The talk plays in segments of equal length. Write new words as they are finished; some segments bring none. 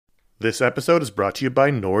This episode is brought to you by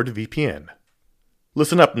NordVPN.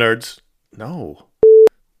 Listen up, nerds. No.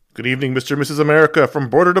 Good evening, Mr. and Mrs. America, from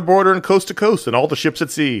border to border and coast to coast and all the ships at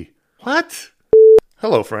sea. What?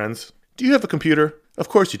 Hello, friends. Do you have a computer? Of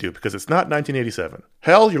course you do, because it's not 1987.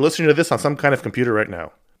 Hell, you're listening to this on some kind of computer right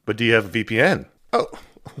now. But do you have a VPN? Oh,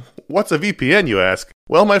 what's a VPN, you ask?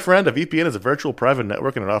 Well, my friend, a VPN is a virtual private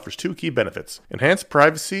network and it offers two key benefits: enhanced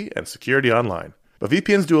privacy and security online. But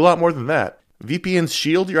VPNs do a lot more than that. VPNs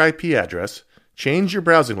shield your IP address, change your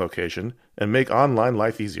browsing location, and make online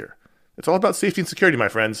life easier. It's all about safety and security, my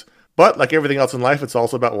friends. But like everything else in life, it's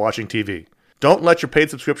also about watching TV. Don't let your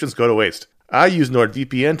paid subscriptions go to waste. I use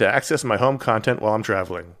NordVPN to access my home content while I'm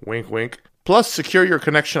traveling. Wink, wink. Plus, secure your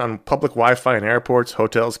connection on public Wi-Fi in airports,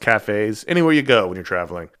 hotels, cafes, anywhere you go when you're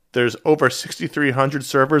traveling. There's over 6,300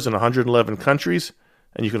 servers in 111 countries,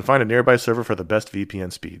 and you can find a nearby server for the best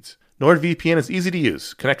VPN speeds. NordVPN is easy to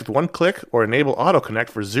use. Connect with one click or enable auto-connect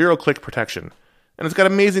for zero-click protection. And it's got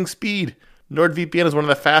amazing speed. NordVPN is one of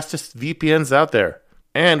the fastest VPNs out there.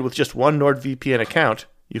 And with just one NordVPN account,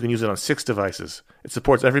 you can use it on 6 devices. It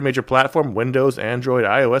supports every major platform: Windows, Android,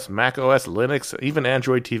 iOS, macOS, Linux, even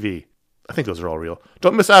Android TV. I think those are all real.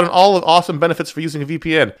 Don't miss out on all the awesome benefits for using a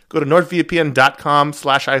VPN. Go to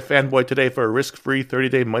nordvpn.com/ifanboy today for a risk-free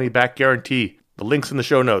 30-day money-back guarantee. The link's in the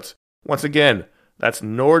show notes. Once again, that's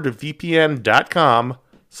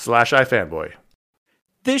nordvpn.com/ifanboy.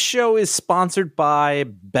 This show is sponsored by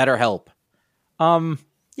BetterHelp. You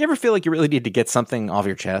ever feel like you really need to get something off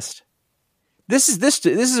your chest? This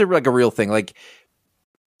is like a real thing. Like,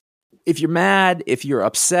 if you're mad, if you're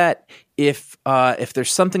upset, if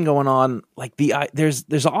there's something going on, like there's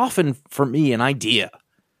often for me an idea.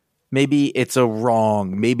 Maybe it's a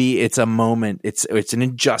wrong, maybe it's a moment, it's an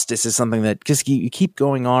injustice, is something that just you keep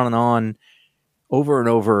going on and on over and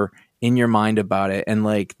over in your mind about it, and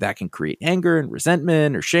like that can create anger and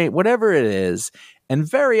resentment or shame, whatever it is. And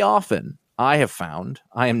very often I have found,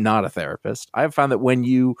 I am not a therapist, I have found that when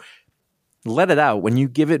you let it out, when you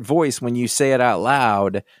give it voice, when you say it out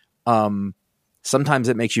loud, sometimes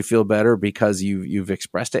it makes you feel better because you've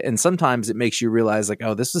expressed it, and sometimes it makes you realize like,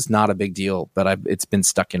 oh, this is not a big deal, but it's been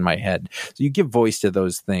stuck in my head. So you give voice to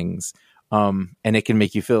those things, and it can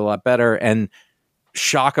make you feel a lot better. And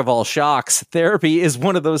shock of all shocks, therapy is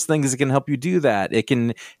one of those things that can help you do that. It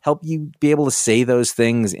can help you be able to say those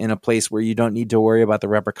things in a place where you don't need to worry about the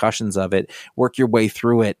repercussions of it, work your way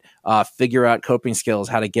through it, figure out coping skills,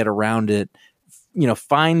 how to get around it,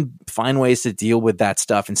 find ways to deal with that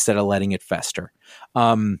stuff instead of letting it fester.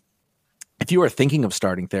 If you are thinking of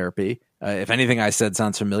starting therapy, if anything I said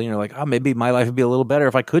sounds familiar, you're like, oh, maybe my life would be a little better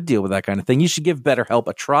if I could deal with that kind of thing, you should give BetterHelp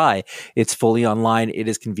a try. It's fully online. It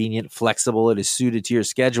is convenient, flexible. It is suited to your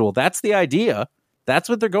schedule. That's the idea. That's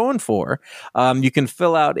what they're going for. You can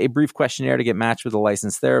fill out a brief questionnaire to get matched with a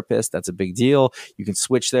licensed therapist. That's a big deal. You can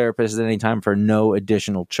switch therapists at any time for no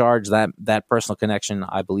additional charge. That personal connection,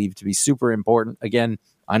 I believe, to be super important. Again,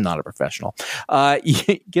 I'm not a professional.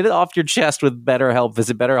 Get it off your chest with BetterHelp.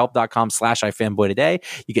 Visit BetterHelp.com/ifanboy today.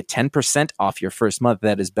 You get 10% off your first month.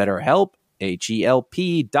 That is BetterHelp,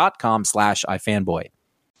 HELP.com/ifanboy.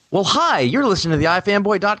 Well, hi, you're listening to the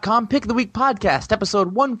ifanboy.com Pick of the Week podcast,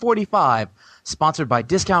 episode 145, sponsored by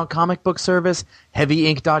Discount Comic Book Service,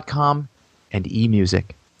 HeavyInk.com, and eMusic.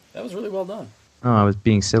 That was really well done. Oh, I was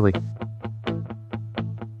being silly.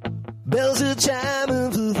 Bells are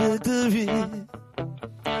chiming for victory.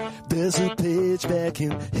 There's a page back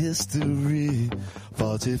in history,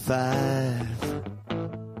 45.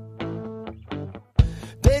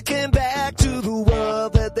 They came back to the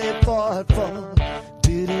world that they fought for.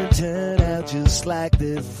 Didn't turn out just like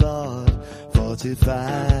they thought,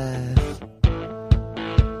 45.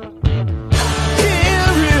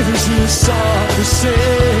 Here is your song to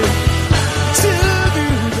sing to the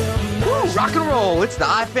Woo, rock and roll. It's the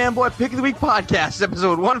iFanboy Pick of the Week podcast,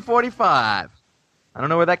 episode 145. I don't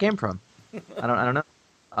know where that came from. I don't know.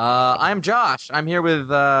 I'm Josh. I'm here with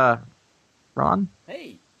Ron.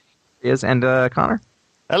 Hey. And Connor.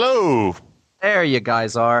 Hello. There you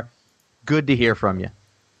guys are. Good to hear from you.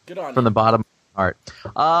 Good on from you. the bottom of my heart.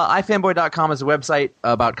 ifanboy.com is a website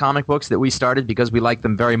about comic books that we started because we like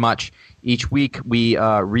them very much. Each week we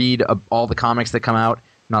read all the comics that come out.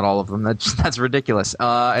 Not all of them. That's ridiculous.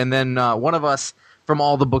 And then one of us, from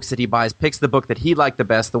all the books that he buys, picks the book that he liked the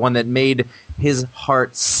best, the one that made his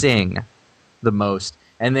heart sing the most.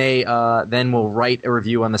 And they then will write a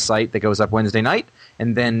review on the site that goes up Wednesday night.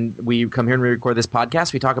 And then we come here and we record this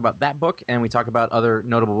podcast. We talk about that book, and we talk about other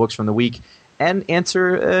notable books from the week, and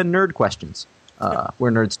answer nerd questions.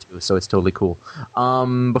 We're nerds too, so it's totally cool.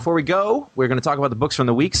 Before we go, we're going to talk about the books from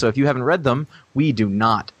the week. So if you haven't read them, we do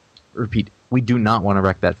not, repeat, We do not want to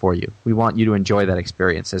wreck that for you. We want you to enjoy that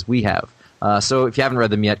experience as we have. So if you haven't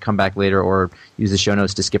read them yet, come back later or use the show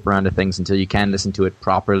notes to skip around to things until you can listen to it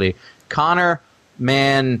properly. Connor,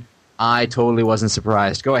 man, I totally wasn't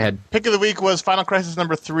surprised. Go ahead. Pick of the week was Final Crisis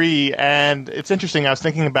number 3, and it's interesting. I was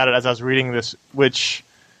thinking about it as I was reading this, which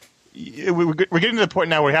we're getting to the point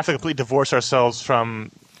now where we have to completely divorce ourselves from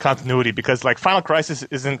continuity because, like, Final Crisis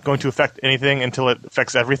isn't going to affect anything until it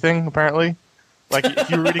affects everything, apparently. Like, if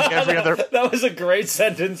you're reading every other... That was a great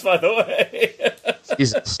sentence, by the way.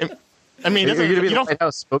 Jesus. I mean, You're going to be the White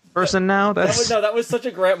House spokesperson now? That was such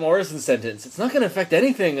a Grant Morrison sentence. It's not going to affect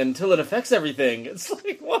anything until it affects everything. It's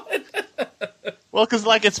like, what? Well, because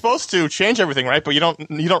like it's supposed to change everything, right? But you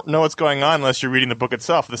don't know what's going on unless you're reading the book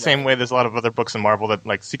itself. The same way there's a lot of other books in Marvel that,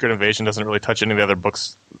 like, Secret Invasion doesn't really touch any of the other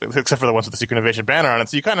books except for the ones with the Secret Invasion banner on it.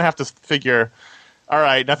 So you kind of have to figure, all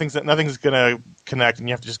right, nothing's going to connect, and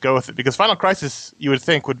you have to just go with it. Because Final Crisis, you would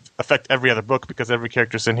think, would affect every other book because every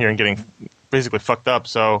character's in here and getting basically fucked up.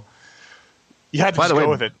 So you had to just go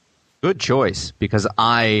with it. Good choice, because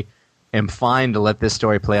I am fine to let this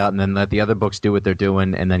story play out and then let the other books do what they're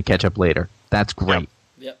doing and then catch up later. That's great.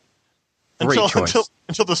 Yep. Great choice.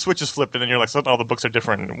 Until the switch is flipped and then you're like, suddenly all the books are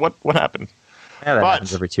different. What happened? Yeah, that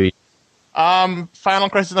happens every 2 years. Final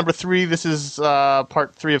Crisis number 3. This is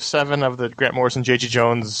part 3 of 7 of the Grant Morrison, J.G.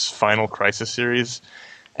 Jones Final Crisis series.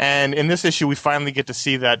 And in this issue, we finally get to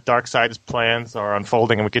see that Darkseid's plans are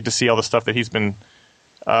unfolding, and we get to see all the stuff that he's been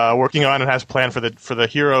working on and has planned for the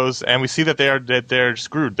heroes. And we see that they're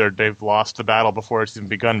screwed. They've lost the battle before it's even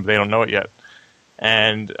begun, but they don't know it yet.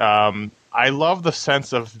 And I love the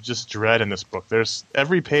sense of just dread in this book. There's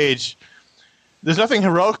every page. There's nothing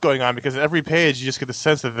heroic going on because every page you just get the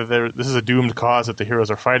sense that this is a doomed cause that the heroes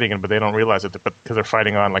are fighting in, but they don't realize it because they're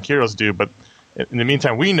fighting on like heroes do. But in the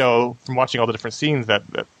meantime, we know from watching all the different scenes that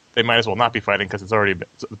they might as well not be fighting because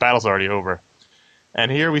the battle's already over. And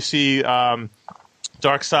here we see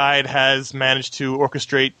Darkseid has managed to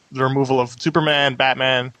orchestrate the removal of Superman,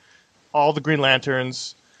 Batman, all the Green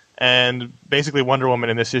Lanterns, and basically Wonder Woman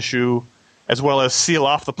in this issue, as well as seal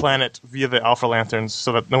off the planet via the Alpha Lanterns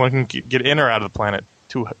so that no one can get in or out of the planet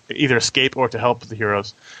to either escape or to help the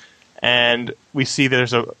heroes. And we see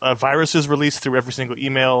there's a virus is released through every single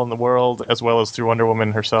email in the world, as well as through Wonder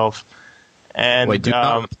Woman herself. And wait, do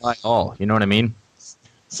not reply all. You know what I mean?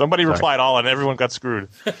 Somebody replied all, and everyone got screwed.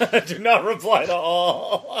 Do not reply to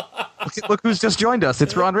all. Look who's just joined us.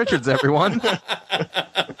 It's Ron Richards, everyone.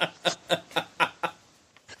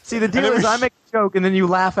 See, the deal is I make a joke, and then you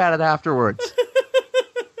laugh at it afterwards.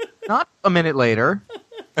 Not a minute later.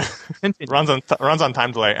 Runs on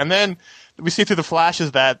time delay. And then we see through the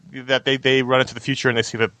flashes that they run into the future, and they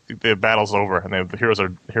see that the battle's over, and the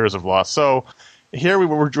heroes have lost. So here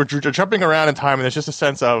we're jumping around in time, and there's just a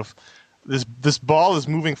sense of this ball is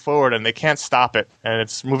moving forward, and they can't stop it, and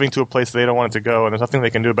it's moving to a place they don't want it to go, and there's nothing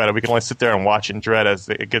they can do about it. We can only sit there and watch in dread as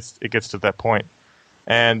it gets to that point.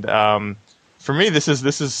 And for me, this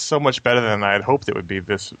is so much better than I had hoped it would be.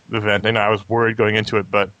 This event, I was worried going into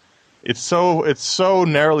it, but it's so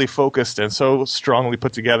narrowly focused and so strongly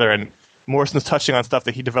put together. And Morrison's touching on stuff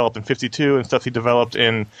that he developed in 52 and stuff he developed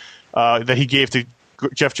in that he gave to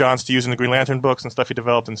Jeff Johns to use in the Green Lantern books and stuff he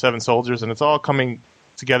developed in Seven Soldiers, and it's all coming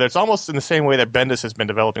together. It's almost in the same way that Bendis has been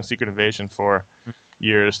developing Secret Invasion for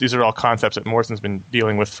years. These are all concepts that Morrison's been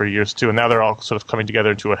dealing with for years too, and now they're all sort of coming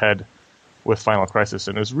together into a head with Final Crisis,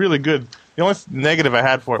 and it was really good. The only negative I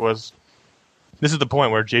had for it was this is the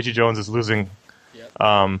point where J.G. Jones is losing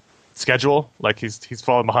schedule. Like he's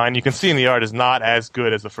falling behind. You can see in the art is not as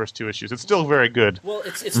good as the first 2 issues. It's still very good. Well,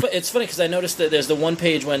 it's funny because I noticed that there's the one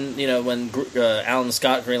page when Alan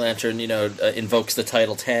Scott Green Lantern invokes the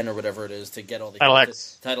Title 10 or whatever it is to get all the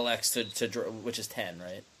Title X to which is 10,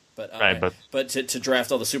 right? But to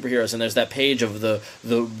draft all the superheroes, and there's that page of the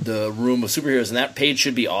room of superheroes, and that page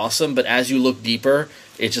should be awesome. But as you look deeper,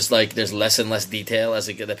 it's just like there's less and less detail as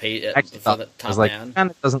it get the page from the top down.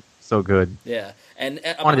 And it doesn't look so good. Yeah, and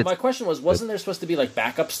my question wasn't there supposed to be like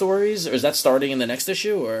backup stories, or is that starting in the next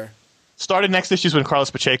issue, or? Started next issue is when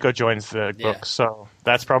Carlos Pacheco joins the book, so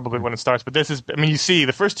that's probably when it starts. But this is, you see,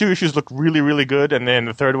 the first 2 issues look really, really good, and then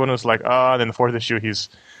the third one was like, and then the 4th issue he's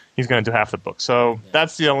going to do half the book. So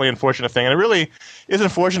that's the only unfortunate thing. And it really is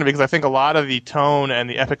unfortunate because I think a lot of the tone and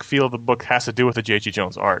the epic feel of the book has to do with the J.G.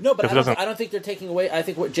 Jones art. No, but I don't think they're taking away. I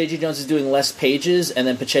think what J.G. Jones is doing less pages, and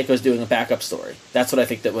then Pacheco's doing a backup story. That's what I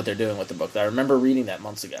think that what they're doing with the book. I remember reading that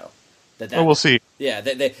months ago. We'll see. Yeah,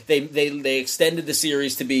 they extended the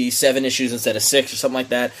series to be 7 issues instead of 6 or something like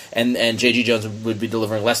that, and J.G. Jones would be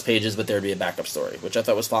delivering less pages, but there would be a backup story, which I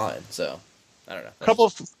thought was fine. So, I don't know.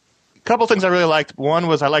 Couple of things I really liked. One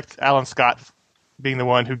was I liked Alan Scott being the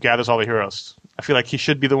one who gathers all the heroes. I feel like he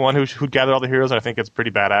should be the one who'd gather all the heroes, and I think it's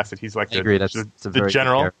pretty badass that he's like I agree. That's a the very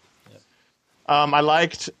general. good I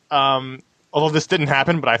liked, although this didn't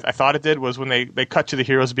happen, but I thought it did, was when they cut to the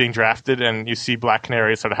heroes being drafted, and you see Black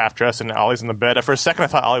Canary sort of half-dressed, and Ollie's in the bed. For a second, I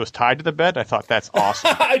thought Ollie was tied to the bed. I thought, that's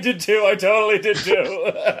awesome. I did too. I totally did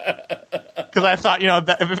too. Because I thought,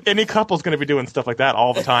 that if any couple's going to be doing stuff like that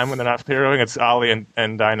all the time when they're not heroing, it's Ollie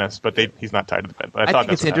and Dinah, but he's not tied to the bed. But I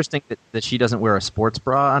think it's interesting that she doesn't wear a sports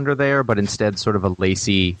bra under there, but instead sort of a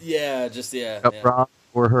lacy bra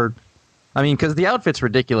for her. I mean, because the outfit's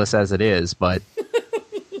ridiculous as it is, but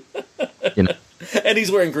And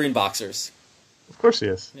he's wearing green boxers. Of course he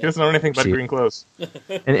is. He doesn't know anything but green clothes.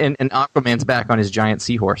 And Aquaman's back on his giant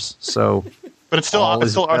seahorse. So, but it's still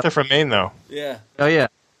Arthur from Maine, though. Yeah. Oh yeah.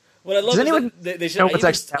 What I love is that they should.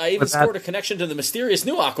 I even scored a connection to the mysterious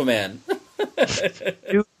new Aquaman.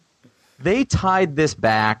 Dude, they tied this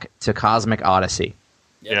back to Cosmic Odyssey.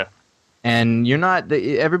 Yeah. And you're not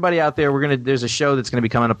everybody out there. There's a show that's going to be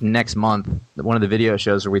coming up next month. One of the video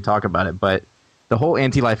shows where we talk about it. But the whole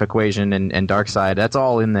anti-life equation and Darkseid, that's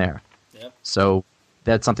all in there. Yep. So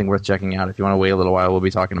that's something worth checking out. If you want to wait a little while, we'll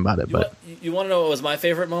be talking about it. You want to know what was my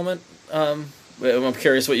favorite moment? I'm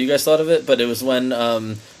curious what you guys thought of it. But it was when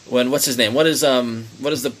what's his name? What is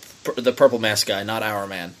the purple mask guy? Not Our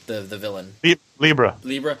Man, the villain. Libra.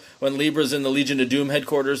 When Libra's in the Legion of Doom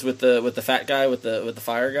headquarters with the fat guy with the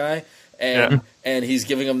fire guy. And he's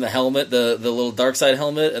giving him the helmet, the little Darkseid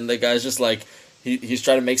helmet, and the guy's just like he's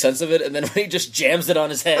trying to make sense of it, and then when he just jams it on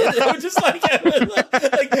his head, it was just like,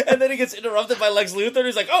 and then he gets interrupted by Lex Luthor, and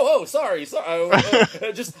he's like, sorry, I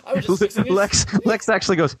was just fixing it. Lex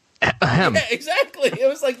actually goes, ahem. Yeah, exactly. It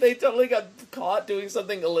was like they totally got caught doing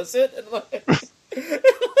something illicit, and it was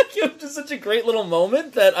just such a great little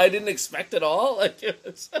moment that I didn't expect at all.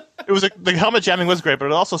 The helmet jamming was great, but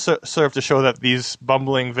it also served to show that these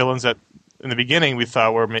bumbling villains that in the beginning we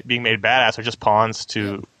thought were being made badass are just pawns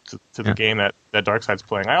to the game that Darkseid's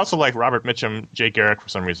playing. I also like Robert Mitchum, Jay Garrick for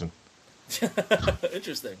some reason.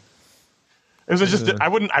 Interesting. It was just I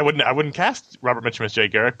wouldn't cast Robert Mitchum as Jay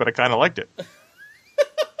Garrick, but I kind of liked it.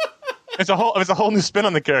 It's a whole new spin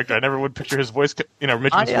on the character. I never would picture his voice,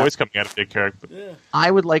 Mitchum's voice coming out of Jay Garrick. But. Yeah.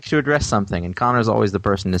 I would like to address something, and Connor's always the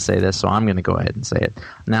person to say this, so I'm going to go ahead and say it.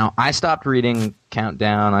 Now, I stopped reading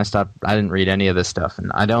Countdown. I didn't read any of this stuff,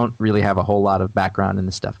 and I don't really have a whole lot of background in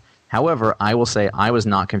this stuff. However, I will say I was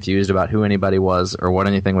not confused about who anybody was or what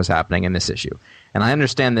anything was happening in this issue. And I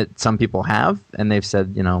understand that some people have, and they've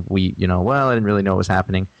said, well, I didn't really know what was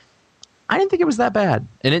happening. I didn't think it was that bad.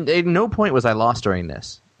 And at no point was I lost during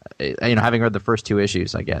this. Having read the first two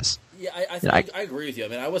issues, I guess. Yeah, I agree with you. I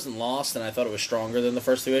mean, I wasn't lost, and I thought it was stronger than the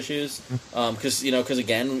first two issues, because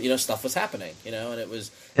again, stuff was happening, and it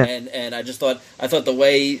was, and I thought the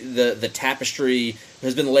way the tapestry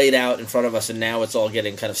has been laid out in front of us, and now it's all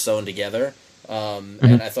getting kind of sewn together.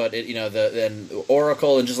 And I thought and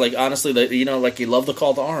Oracle, and just like honestly, like you love the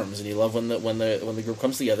call to arms, and you love when the group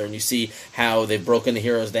comes together, and you see how they've broken the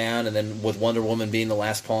heroes down, and then with Wonder Woman being the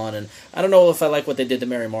last pawn, and I don't know if I like what they did to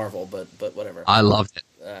Mary Marvel, but whatever. I loved it.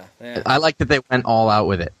 Yeah. I like that they went all out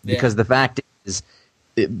with it because the fact is,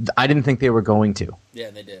 I didn't think they were going to. Yeah,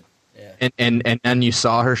 and they did. Yeah. And then you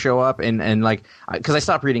saw her show up, and like, because I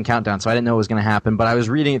stopped reading Countdown, so I didn't know what was going to happen, but I was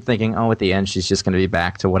reading it thinking, at the end she's just going to be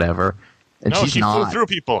back to whatever. And no, she's she not. flew through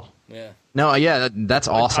people. Yeah. No, yeah, that's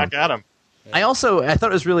awesome. Back at him. I thought it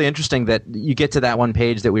was really interesting that you get to that one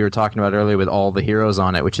page that we were talking about earlier with all the heroes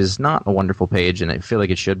on it, which is not a wonderful page, and I feel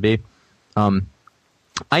like it should be.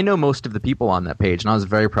 I know most of the people on that page, and I was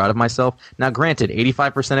very proud of myself. Now, granted,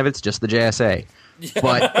 85% of it's just the JSA,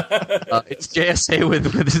 but it's JSA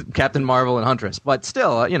with Captain Marvel and Huntress. But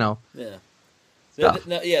still, Yeah.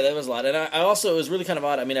 That was a lot, and I also, it was really kind of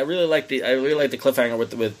odd. I mean, I really liked the cliffhanger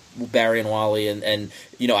with Barry and Wally, and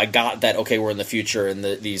I got that we're in the future, and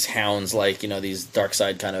these hounds these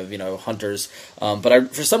Darkseid kind of hunters.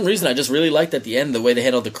 But for some reason I just really liked at the end the way they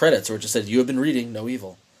handled the credits, where it just said you have been reading No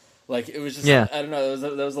Evil. Like it was just I don't know.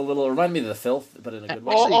 That was a little, it reminded me of The Filth, but in a good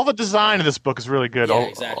way. All the design of this book is really good.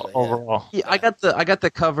 Exactly. Overall. Yeah, I got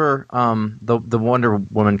the cover, the Wonder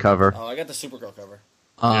Woman cover. Oh, I got the Supergirl cover.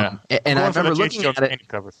 And I remember looking at it.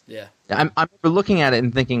 Yeah, I remember looking at it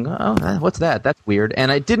and thinking, "Oh, what's that? That's weird."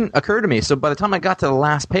 And it didn't occur to me. So by the time I got to the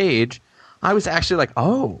last page, I was actually like,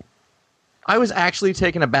 "Oh," I was actually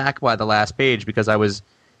taken aback by the last page because it was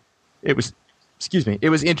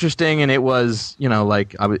interesting, and it was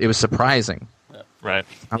it was surprising. Yeah. Right.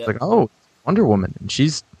 I was like, "Oh, Wonder Woman, and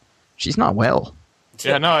she's not well."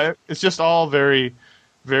 Yeah, no, it's just all very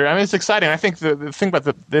It's exciting. I think the thing about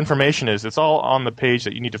the information is it's all on the page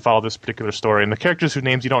that you need to follow this particular story. And the characters whose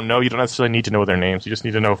names you don't know, you don't necessarily need to know their names. You just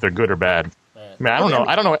need to know if they're good or bad. Right. I mean,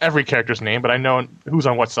 I don't know every character's name, but I know who's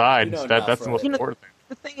on what side. That's the most important thing.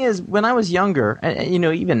 The thing is, when I was younger, and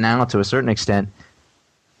even now to a certain extent,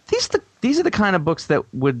 these are the kind of books that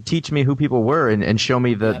would teach me who people were and show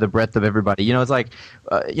me the breadth of everybody. It's like,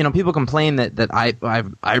 people complain that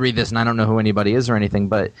I read this and I don't know who anybody is or anything,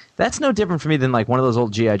 but that's no different for me than like one of those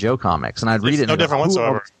old G.I. Joe comics, and I'd read it. No different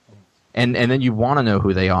whatsoever. And then you want to know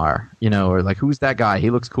who they are, or like, who's that guy? He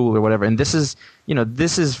looks cool or whatever. And this is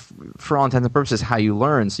for all intents and purposes how you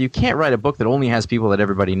learn. So you can't write a book that only has people that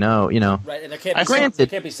everybody know. Right, and there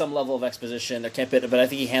can't be some level of exposition. There can't be, but I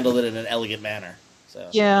think he handled it in an elegant manner. So.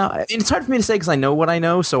 Yeah, it's hard for me to say because I know what I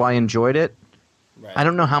know, so I enjoyed it. Right. I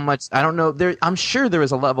don't know how much. I don't know. I'm sure there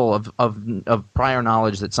is a level of prior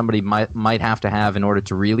knowledge that somebody might have to have in order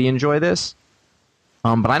to really enjoy this.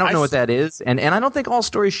 But I don't know what that is, and I don't think all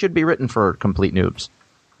stories should be written for complete noobs.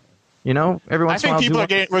 Every once in a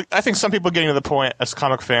while. I think some people are getting to the point as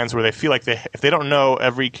comic fans where they feel like if they don't know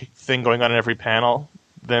everything going on in every panel,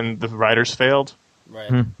 then the writers failed. Right.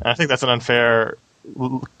 And I think that's an unfair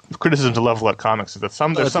criticism to level at comics. Is that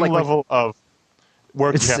there's some level of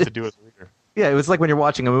work you have to do as a reader. Yeah, it was like when you're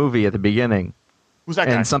watching a movie at the beginning. Who's that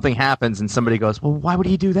guy? And something happens, and somebody goes, "Well, why would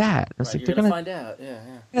he do that?" Right, you're gonna find out. Yeah.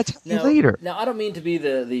 Tell you later. Now, I don't mean to be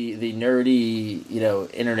the nerdy,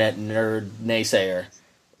 internet nerd naysayer.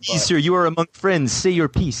 Sir, you are among friends. Say your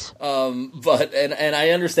piece. But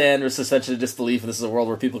I understand there's such a disbelief, and this is a world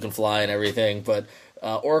where people can fly and everything. But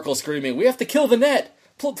Oracle screaming, "We have to kill the net!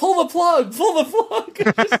 Pull the plug! Pull the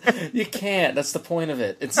plug!" You can't. That's the point of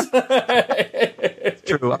it. It's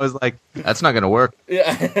true. I was like, that's not going to work.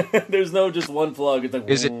 Yeah, there's no just one plug. It's like,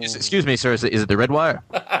 excuse me, sir. Is it the red wire?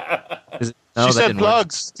 She said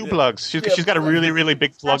plugs. Two plugs. She's got a really, really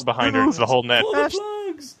big plug behind her. It's the whole net. Pull the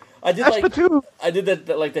plugs. I did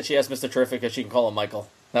that like that. She asked Mr. Terrific if she can call him Michael.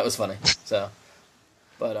 That was funny. So.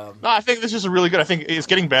 But, no, I think this is really good. I think it's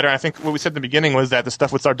getting better. I think what we said in the beginning was that the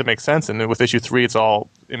stuff would start to make sense, and then with issue 3, it's all.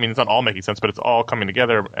 I mean, it's not all making sense, but it's all coming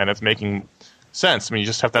together, and it's making sense. I mean, you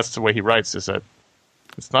just have. That's the way he writes. Is that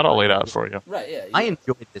it's not all laid out for you. Right. Yeah. I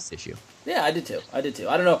enjoyed this issue. Yeah, I did too. I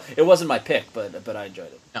don't know. It wasn't my pick, but I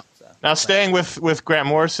enjoyed it. No. So, now, staying with Grant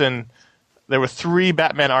Morrison. There were 3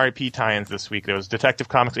 Batman REP tie-ins this week. There was Detective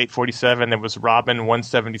Comics 847, there was Robin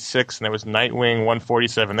 176, and there was Nightwing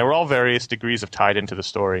 147. They were all various degrees of tied into the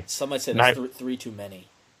story. Some might say there's 3 too many.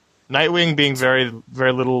 Nightwing being very,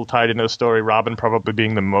 very little tied into the story, Robin probably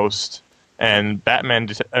being the most, and Batman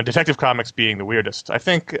Detective Comics being the weirdest. I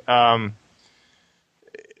think the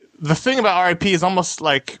thing about REP is almost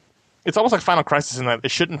like Final Crisis in that it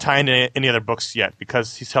shouldn't tie into any other books yet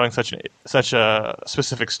because he's telling such a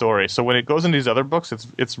specific story. So when it goes into these other books,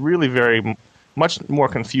 it's really very much more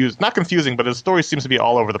confused. Not confusing, but the story seems to be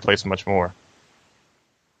all over the place much more.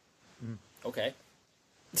 Okay.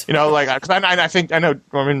 Because I know.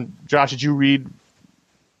 I mean, Josh, did you read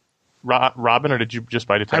Robin or did you just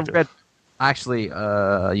buy Detective? You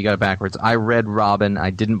got it backwards. I read Robin. I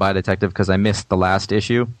didn't buy Detective because I missed the last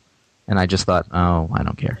issue, and I just thought, oh, I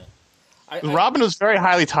don't care. Robin was very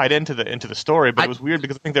highly tied into the story, but it was weird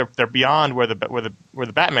because I think they're beyond where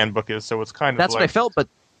the Batman book is, so it's kind of that's what I felt. But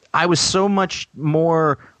I was so much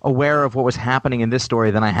more aware of what was happening in this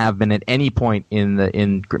story than I have been at any point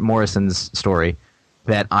in Morrison's story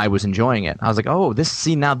that I was enjoying it. I was like, oh,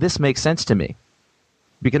 now this makes sense to me.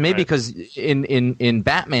 Because in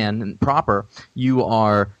Batman proper, you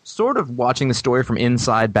are sort of watching the story from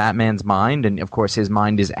inside Batman's mind, and of course his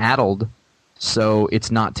mind is addled. So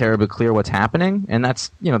it's not terribly clear what's happening, and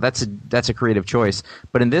that's a creative choice.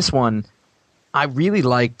 But in this one, I really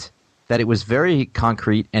liked that it was very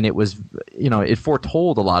concrete, and it was it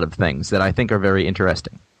foretold a lot of things that I think are very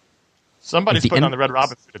interesting. Somebody's putting on the Red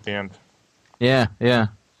Robin suit at the end. Yeah.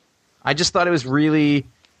 I just thought it was really.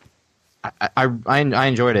 I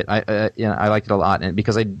enjoyed it. I liked it a lot, and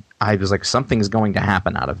because I was like, something's going to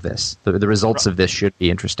happen out of this. The results of this should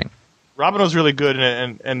be interesting. Robin was really good,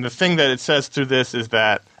 and the thing that it says through this is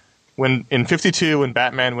that when in 52, when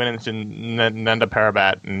Batman went into Nanda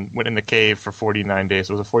Parbat and went in the cave for 49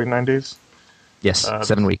 days, was it 49 days? Yes,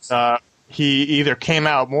 7 weeks. He either came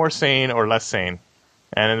out more sane or less sane,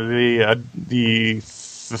 and the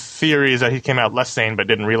theory is that he came out less sane but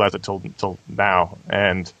didn't realize it till now.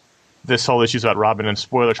 And this whole issue is about Robin and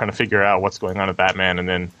Spoiler trying to figure out what's going on with Batman, and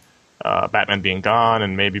then Batman being gone,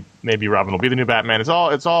 and maybe Robin will be the new Batman. It's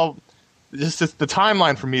all. Just the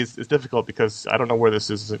timeline for me is difficult because I don't know where this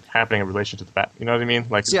is happening in relation to the Bat. You know what I mean?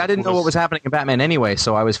 I didn't know what was happening in Batman anyway,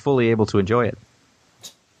 so I was fully able to enjoy it.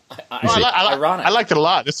 I liked it a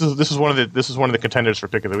lot. This is one of the contenders for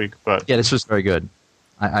pick of the week. But yeah, this was very good.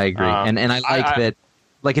 I agree, and I like that.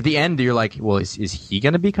 Like at the end, you're like, well, is he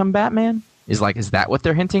going to become Batman? Is that what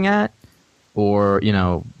they're hinting at, or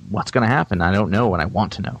what's going to happen? I don't know, and I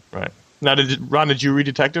want to know. Right now, Ron, did you read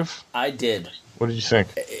Detective? I did. What did you think?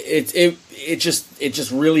 It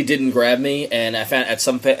just really didn't grab me, and I found at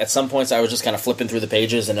some points I was just kind of flipping through the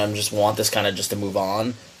pages, and I just want this kind of just to move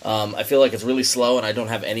on. I feel like it's really slow, and I don't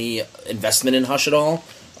have any investment in Hush at all.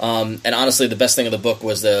 And honestly, the best thing of the book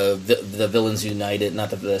was the Villains United, not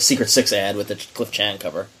the Secret Six ad with the Cliff Chang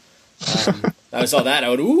cover. I saw that, I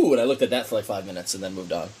went ooh, and I looked at that for like 5 minutes, and then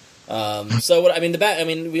moved on. We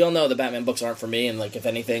all know the Batman books aren't for me, and like if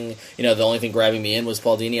anything, the only thing grabbing me in was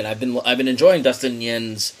Paul Dini, and I've been enjoying Dustin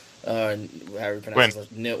Yen's how do you pronounce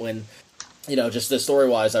it? Nitwin. Just the story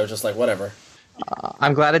wise, I was just like whatever.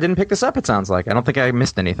 I'm glad I didn't pick this up. It sounds like I don't think I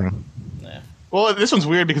missed anything. Yeah. Well, this one's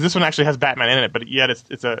weird because this one actually has Batman in it, but yet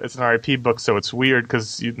it's an RIP book, so it's weird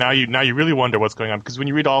because now you really wonder what's going on, because when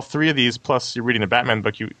you read all three of these plus you're reading the Batman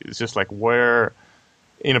book, it's just like where.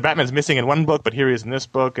 Batman's missing in one book, but here he is in this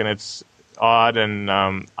book, and it's odd, and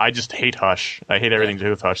I just hate Hush. I hate everything to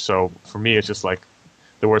do with Hush, so for me it's just like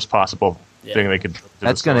the worst possible thing they could do.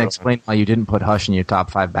 That's going to explain why you didn't put Hush in your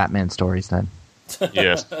top 5 Batman stories, then.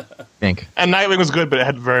 Yes. I think. And Nightwing was good, but it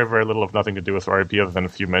had very, very little of nothing to do with RIP other than a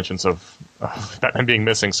few mentions of Batman being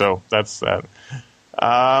missing, so that's that.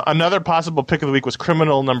 Another possible pick of the week was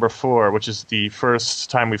Criminal number 4, which is the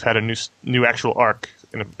first time we've had a new actual arc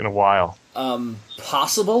in a while.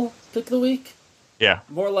 Possible pick of the week? Yeah.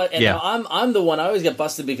 More like, and I'm the one, I always get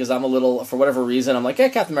busted because I'm a little, for whatever reason, I'm like, yeah,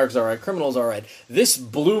 Captain America's alright, Criminal's alright. This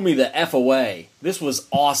blew me the F away. This was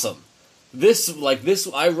awesome. I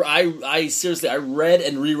seriously, I read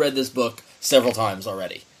and reread this book several times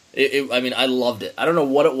already. I loved it. I don't know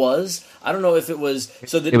what it was. I don't know if it was.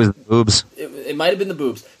 It was the boobs. It might have been the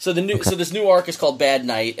boobs. So this new arc is called Bad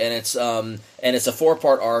Night, and it's a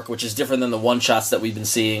 4-part arc, which is different than the one shots that we've been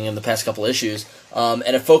seeing in the past couple issues. And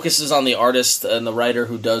it focuses on the artist and the writer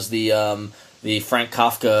who does the Frank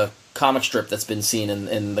Kafka comic strip that's been seen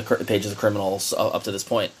in the pages of Criminals up to this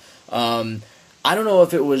point. I don't know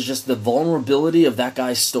if it was just the vulnerability of that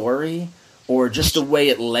guy's story, or just the way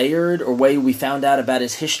it layered, or way we found out about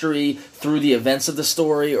his history through the events of the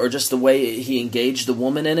story, or just the way he engaged the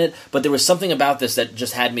woman in it. But there was something about this that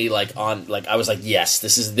just had me I was like, yes,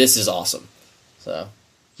 this is awesome. So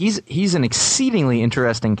he's an exceedingly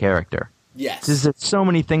interesting character. Yes, there's so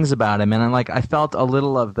many things about him, and I felt a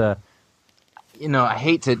little of the, I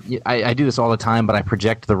hate to, I do this all the time, but I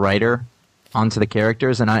project the writer onto the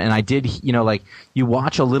characters, and I did, you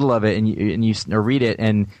watch a little of it and you read it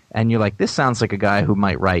and you're like, this sounds like a guy who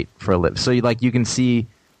might write for a living. So you can see,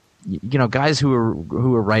 guys who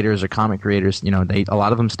are writers or comic creators, a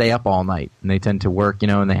lot of them stay up all night, and they tend to work,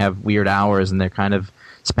 and they have weird hours, and they kind of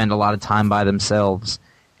spend a lot of time by themselves.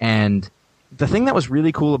 And the thing that was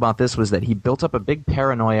really cool about this was that he built up a big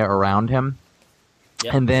paranoia around him.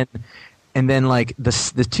 Yep. And then, like,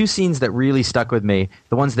 the two scenes that really stuck with me,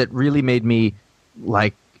 the ones that really made me,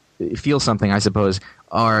 like, feel something, I suppose,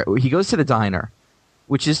 are he goes to the diner,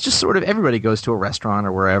 which is just sort of everybody goes to a restaurant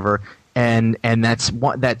or wherever, and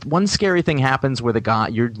that one scary thing happens where the guy,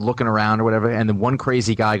 you're looking around or whatever, and the one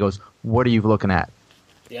crazy guy goes, "What are you looking at?"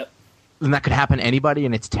 Yep. And that could happen to anybody,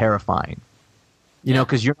 and it's terrifying.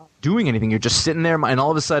 Because you're not doing anything. You're just sitting there, and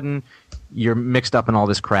all of a sudden, you're mixed up in all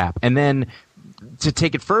this crap. And then, to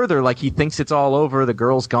take it further, like, he thinks it's all over, the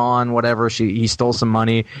girl's gone, whatever, he stole some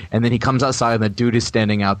money, and then he comes outside and the dude is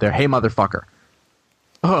standing out there, "Hey, motherfucker."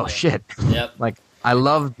 Oh, shit. Yep. Like, I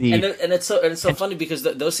love the... And it's so funny because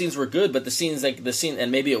those scenes were good, but the scene,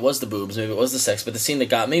 and maybe it was the boobs, maybe it was the sex, but the scene that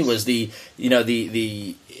got me was the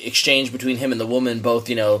exchange between him and the woman, both,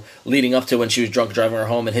 leading up to when she was drunk driving her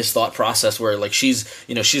home, and his thought process where, like, she's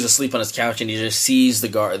asleep on his couch and he just sees the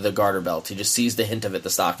garter belt. He just sees the hint of it, the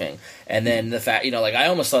stocking. And then the fact, I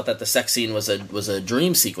almost thought that the sex scene was a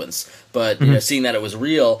dream sequence, but, seeing that it was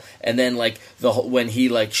real, and then, like, when he,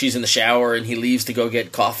 like, she's in the shower and he leaves to go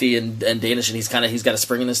get coffee and Danish, and he's got a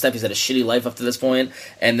spring in his step, he's had a shitty life up to this point,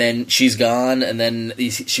 and then she's gone, and then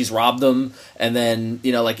she's robbed him, and then,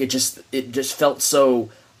 it just felt so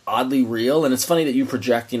oddly real. And it's funny that you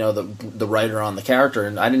project, the writer on the character,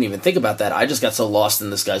 and I didn't even think about that. I just got so lost in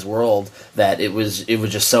this guy's world that it was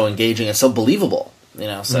just so engaging and so believable,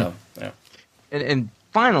 so, yeah. And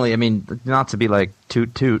finally, I mean, not to be like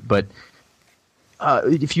toot, but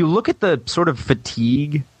if you look at the sort of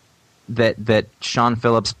fatigue that Sean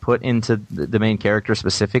Phillips put into the main character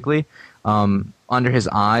specifically, under his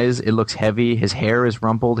eyes, it looks heavy, his hair is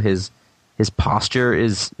rumpled, his posture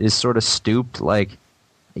is sort of stooped, like,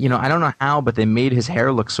 I don't know how, but they made his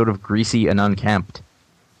hair look sort of greasy and unkempt.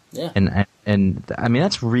 Yeah. And I mean,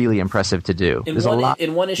 that's really impressive to do.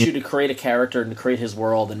 In one issue, to create a character and to create his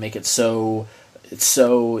world and make it so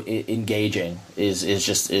engaging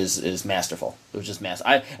is masterful. It was just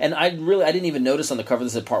masterful. I didn't even notice on the cover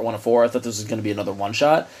this is part 1 of 4. I thought this was going to be another one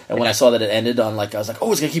shot, and when I saw that it ended on I was like,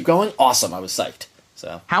 oh, it's going to keep going. Awesome! I was psyched.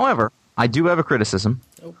 So, however, I do have a criticism.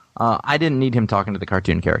 Oh. I didn't need him talking to the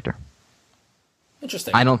cartoon character.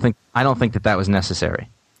 Interesting. I don't think that was necessary.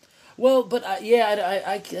 Well, but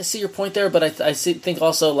I see your point there, but I think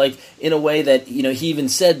also in a way that he even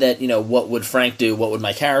said that what would Frank do, what would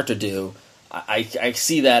my character do. I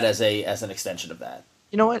see that as an extension of that.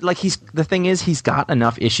 You know what? The thing is, he's got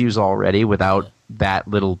enough issues already without that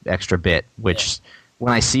little extra bit. Which,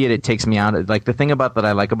 when I see it, it takes me out. The thing that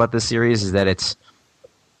I like about this series is that it's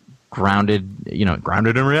grounded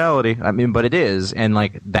in reality. I mean, but it is, and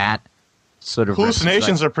that sort of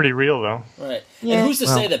hallucinations are pretty real, though. Right. Yeah, and who's to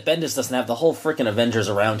say that Bendis doesn't have the whole freaking Avengers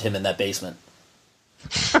around him in that basement?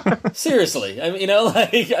 Seriously, I mean,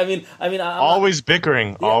 always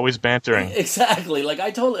bickering, always bantering. Exactly.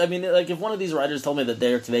 If one of these writers told me that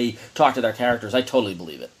they talk to their characters, I totally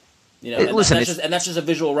believe it. That's just a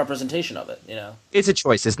visual representation of it. It's a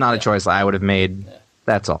choice. It's not a choice I would have made. Yeah.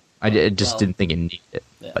 That's all. I just didn't think it needed it.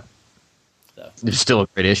 Yeah. But it's still a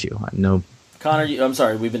great issue. No. Connor, I'm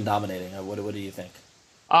sorry, we've been dominating. What do you think?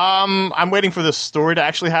 I'm waiting for this story to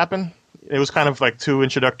actually happen. It was kind of too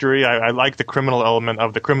introductory. I like the criminal element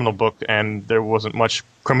of the criminal book, and there wasn't much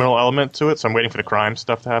criminal element to it, so I'm waiting for the crime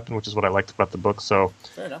stuff to happen, which is what I liked about the book. So,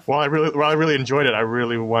 fair enough. While I really enjoyed it, I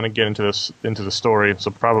really want to get into the story.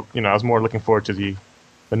 So probably, I was more looking forward to the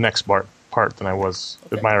next part than I was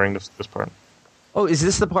admiring this part. Oh, is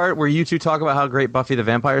this the part where you two talk about how great Buffy the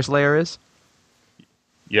Vampire Slayer is?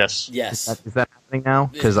 Yes. Is that happening now?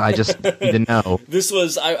 Because I just need to know. This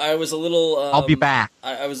was I was a little. I'll be back.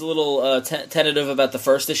 I was a little tentative about the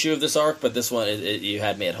first issue of this arc, but this one you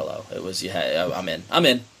had me at hello. It was I'm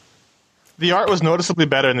in. The art was noticeably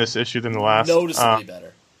better in this issue than the last. Noticeably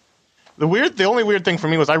better. The only weird thing for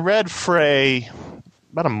me was I read Frey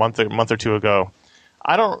about a month or two ago.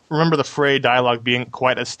 I don't remember the Frey dialogue being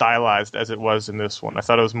quite as stylized as it was in this one. I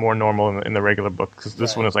thought it was more normal in the regular book, because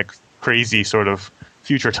this one is crazy sort of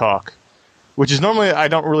future talk, which is normally I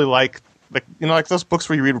don't really like those books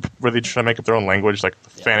where you read where they try to make up their own language,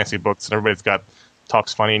 fantasy books, and everybody's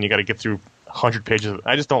talks funny and you got to get through 100 pages.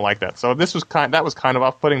 I just don't like that. So this was kind of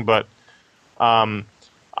off-putting, but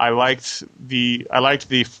I liked the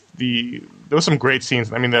there was some great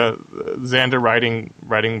scenes. I mean, the Xander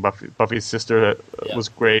writing Buffy's sister was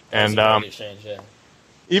great, and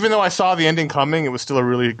even though I saw the ending coming, it was still a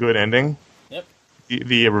really good ending. Yep.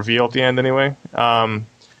 The reveal at the end, anyway.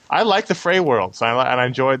 I like the Frey world, so I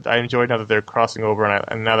enjoyed now that they're crossing over,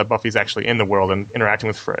 and now that Buffy's actually in the world and interacting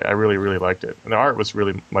with Frey. I really, really liked it, and the art was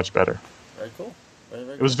really much better. Very cool. Very,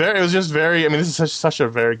 very it was just very. I mean, this is such a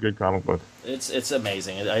very good comic book. It's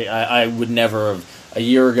amazing. I would never have, a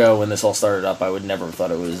year ago when this all started up, I would never have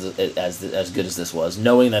thought it was as good as this was.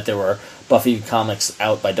 Knowing that there were Buffy comics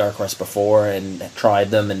out by Dark Horse before and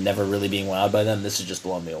tried them and never really being wowed by them, this has just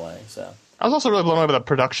blown me away. So I was also really blown away by the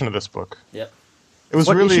production of this book. Yep. It was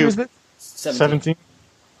what really issue is it? 17.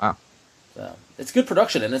 Wow. So it's good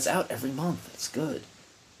production and it's out every month. It's good.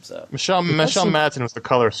 So Michelle Madsen was the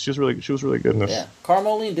color. She was really good in this. Yeah, Carl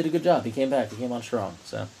Moline did a good job. He came back. He came on strong.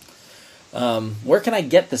 So, where can I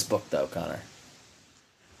get this book though, Connor?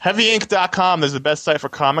 HeavyInk.com is the best site for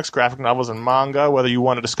comics, graphic novels, and manga. Whether you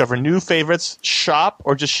want to discover new favorites, shop,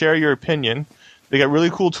 or just share your opinion, they got really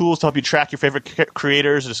cool tools to help you track your favorite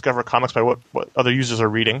creators and discover comics by what other users are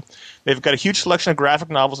reading. They've got a huge selection of graphic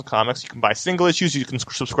novels and comics. You can buy single issues. You can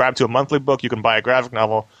subscribe to a monthly book. You can buy a graphic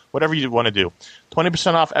novel. Whatever you want to do.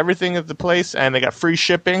 20% off everything at the place, and they got free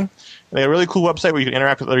shipping. And they got a really cool website where you can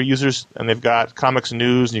interact with other users, and they've got comics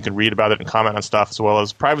news, and you can read about it and comment on stuff, as well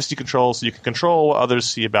as privacy control, so you can control what others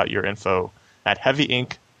see about your info at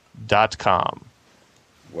HeavyInk.com.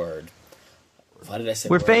 Word. Why did I say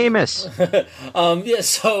we're word? Famous?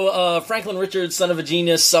 So Franklin Richards, Son of a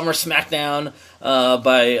Genius, Summer Smackdown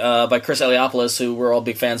by Chris Eliopoulos, who we're all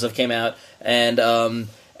big fans of, came out, and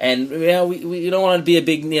we don't want to be a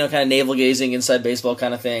big kind of navel gazing inside baseball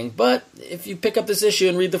kind of thing, but if you pick up this issue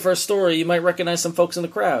and read the first story, you might recognize some folks in the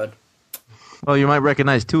crowd. Well, you might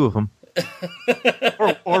recognize two of them,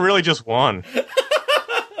 or really just one.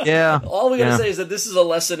 Yeah. All we gotta say is that this is a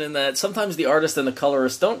lesson in that sometimes the artist and the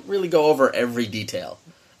colorist don't really go over every detail.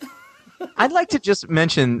 I'd like to just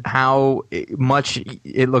mention how much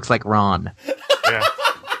it looks like Ron. Yeah.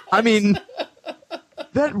 I mean,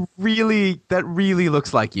 that really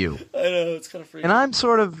looks like you. I know, it's kind of freaky. And I'm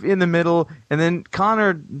sort of in the middle, and then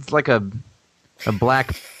Connor is like a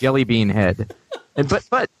black jelly bean head. And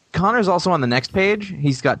but Connor's also on the next page.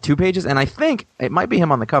 He's got 2 pages, and I think it might be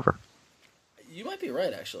him on the cover. You might be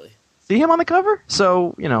right, actually. See him on the cover?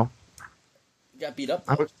 So, You got beat up.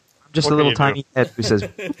 I'm just a little tiny head who says...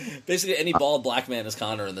 Basically, any bald black man is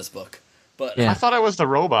Connor in this book. But Yeah. I thought I was the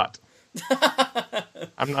robot.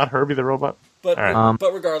 I'm not Herbie the robot. But All right.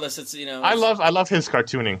 but regardless, it's I love his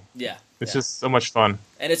cartooning. yeah. It's just so much fun.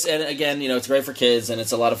 And again, it's great for kids, and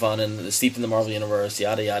it's a lot of fun, and it's steeped in the Marvel Universe,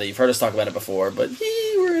 yada yada. You've heard us talk about it before, but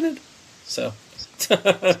we're in it. So,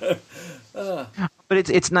 But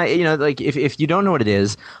it's not, like if you don't know what it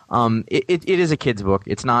is, it is a kid's book.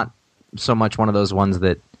 It's not so much one of those ones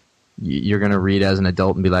that you're going to read as an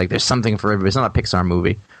adult and be like, there's something for everybody. It's not a Pixar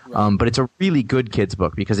movie. Right. But it's a really good kids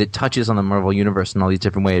book because it touches on the Marvel Universe in all these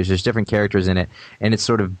different ways. There's different characters in it, and it's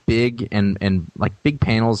sort of big and like big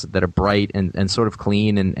panels that are bright and sort of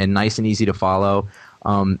clean and nice and easy to follow.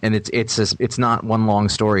 And it's not one long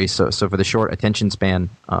story. So for the short attention span,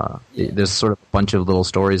 there's sort of a bunch of little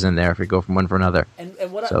stories in there if you go from one for another. And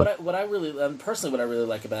what I really personally what I really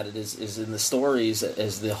like about it is in the stories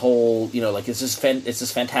is the whole it's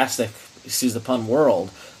this fantastic, excuse the pun,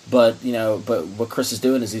 world. But what Chris is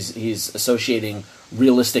doing is he's associating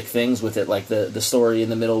realistic things with it, like the story in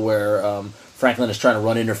the middle where Franklin is trying to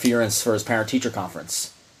run interference for his parent-teacher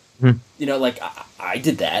conference. Hmm. I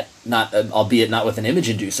did that, albeit not with an image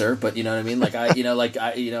inducer, but you know what I mean.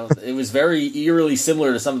 It was very eerily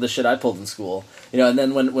similar to some of the shit I pulled in school. And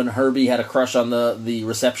then when Herbie had a crush on the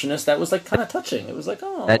receptionist, that was like kind of touching. It was like,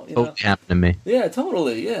 oh, That totally happened to me. Yeah,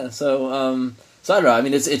 totally. Yeah. So I don't know. I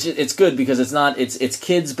mean, it's good because it's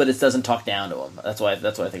kids, but it doesn't talk down to them. That's what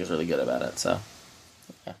I think is really good about it. So.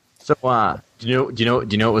 Yeah. So do you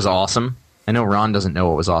know what was awesome? I know Ron doesn't know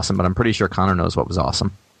what was awesome, but I'm pretty sure Connor knows what was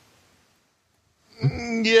awesome.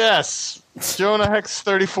 Yes, Jonah Hex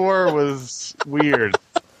 34 was weird.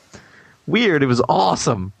 Weird. It was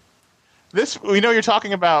awesome. You're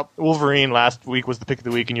talking about Wolverine. Last week was the pick of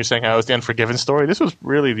the week, and you're saying how it was the Unforgiven story. This was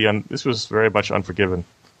really this was very much Unforgiven.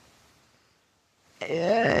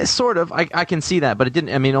 Sort of. I can see that, but it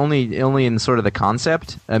didn't. I mean, only in sort of the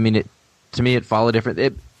concept. I mean, to me, it followed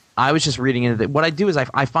different. I was just reading into it. What I do is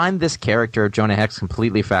I find this character of Jonah Hex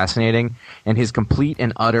completely fascinating, and his complete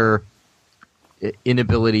and utter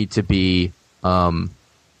inability to be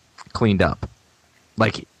cleaned up.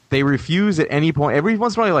 Like, they refuse at any point. Every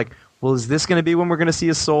once in a while, you're like, well, is this going to be when we're going to see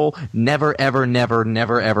his soul? Never, ever, never,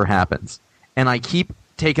 never, ever happens. And I keep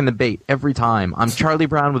taking the bait every time. I'm Charlie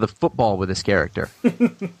Brown with a football with this character.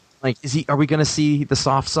 Like, are we going to see the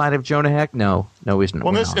soft side of Jonah Hex? No, he's not.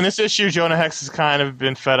 Well, in this issue, Jonah Hex has kind of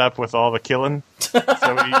been fed up with all the killing.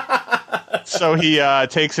 So he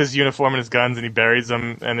takes his uniform and his guns and he buries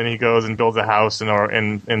them, and then he goes and builds a house in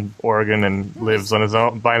Oregon and lives on his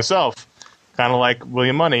own by himself, kind of like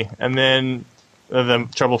William Money. And then the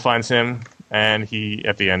trouble finds him, and he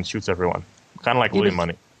at the end shoots everyone, kind of like William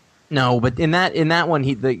Money. No, but in that one,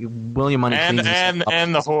 William Money and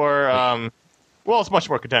the horror. Well, it's much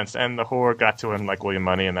more condensed, and the horror got to him like William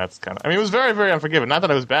Money, and that's kind of. I mean, it was very, very Unforgiven. Not that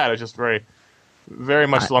it was bad; it was just very, very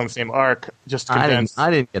much along the same arc, just condensed. I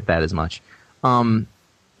didn't get that as much. Much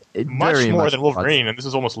more than Wolverine, and this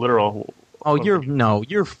is almost literal. Oh,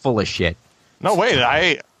 you're full of shit. No, wait,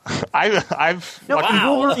 I've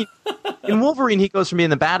in Wolverine, he goes from being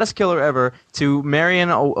the baddest killer ever to marrying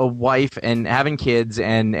a wife and having kids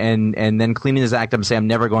and then cleaning his act up and say, I'm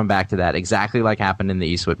never going back to that. Exactly like happened in the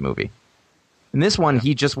Eastwood movie. In this one,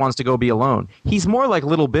 he just wants to go be alone. He's more like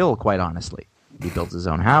Little Bill, quite honestly. He builds his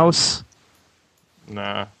own house.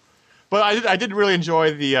 Nah. But I did really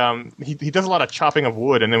enjoy the he does a lot of chopping of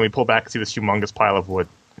wood, and then we pull back to see this humongous pile of wood.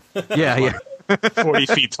 Yeah. 40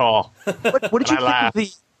 feet tall. What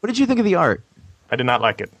did you think of the art? I did not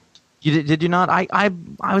like it. Did you not? I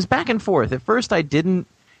was back and forth. At first I didn't,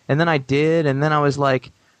 and then I did, and then I was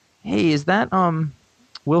like, hey, is that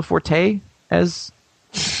Will Forte as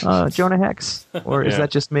Jonah Hex? Or is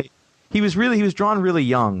that just me? He was drawn really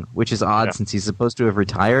young, which is odd since he's supposed to have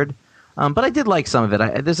retired. But I did like some of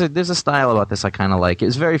it. There's a style about this I kind of like.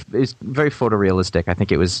 It's very photorealistic. I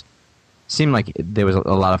think seemed like there was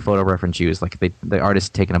a lot of photo reference used. Like the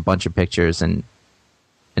artist taken a bunch of pictures and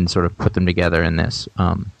sort of put them together in this.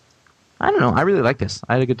 I don't know. I really like this.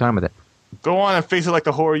 I had a good time with it. Go on and face it like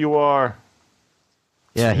the horror you are.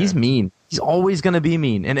 Yeah, he's mean. He's always going to be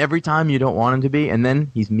mean, and every time you don't want him to be, and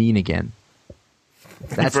then he's mean again.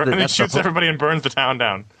 And he shoots everybody and burns the town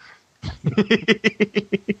down.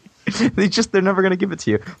 They're never going to give it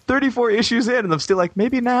to you. 34 issues in, and I'm still like,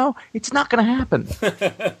 maybe now it's not going to happen.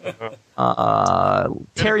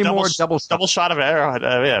 Terry Moore, double shot of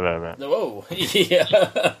Arrowhead. Whoa,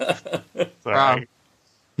 yeah. Sorry.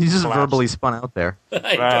 He's just verbally spun out there.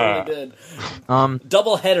 I totally did.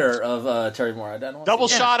 Double header of Terry Moore. I don't know. Double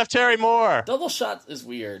shot of Terry Moore. Double shot is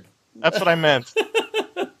weird. That's what I meant.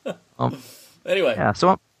 Anyway. Yeah.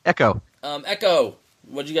 So Echo. Echo.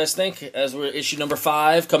 What do you guys think? As we're issue number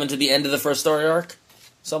 5, coming to the end of the first story arc,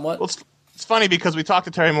 somewhat. Well, it's funny because we talked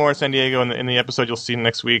to Terry Moore in San Diego in the episode you'll see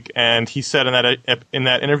next week, and he said in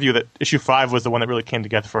that interview that issue 5 was the one that really came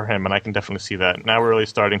together for him, and I can definitely see that. Now we're really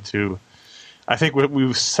starting to. I think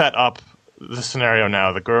we've set up the scenario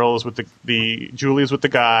now. The girl is with the Julie's with the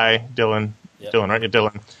guy Dylan. Yep. Dylan, right? Yeah,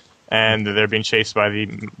 Dylan, and they're being chased by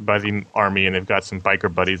the army, and they've got some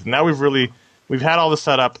biker buddies. Now we've had all the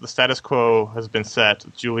setup. The status quo has been set.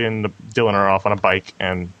 Julie and Dylan are off on a bike,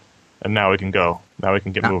 and now we can go. Now we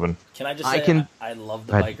can get moving. Can I just say I love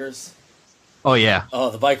the bikers? Oh, yeah. Oh,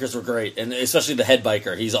 the bikers were great, and especially the head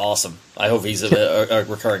biker. He's awesome. I hope he's a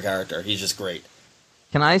recurring character. He's just great.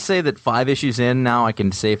 Can I say that 5 issues in now, I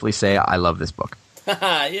can safely say I love this book.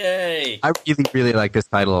 Yay! I really, really like this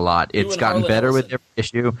title a lot. It's gotten better with every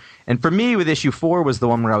issue. And for me, with issue 4 was the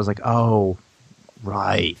one where I was like, oh,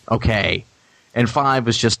 right, okay. And 5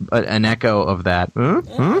 was just an echo of that. And,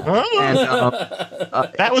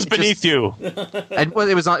 that was beneath you. It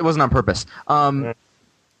wasn't on purpose. And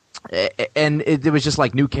it was just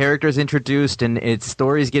like new characters introduced, and its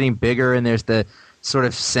story's getting bigger, and there's the sort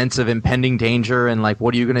of sense of impending danger, and like,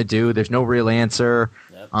 what are you going to do? There's no real answer.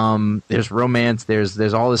 Yep. There's romance.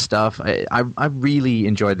 There's all this stuff. I really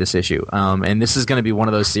enjoyed this issue, and this is going to be one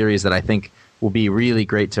of those series that I think will be really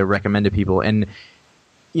great to recommend to people. And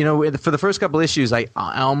you know, for the first couple issues, I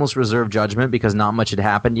almost reserved judgment because not much had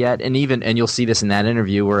happened yet, and you'll see this in that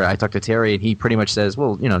interview where I talked to Terry, and he pretty much says,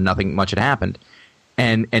 well, you know, nothing much had happened,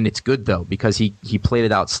 and it's good though because he played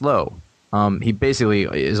it out slow. He basically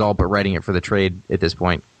is all but writing it for the trade at this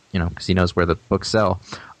point, you know, because he knows where the books sell.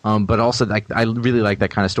 But also, like, I really like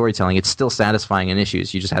that kind of storytelling. It's still satisfying in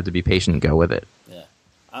issues. You just have to be patient and go with it. Yeah,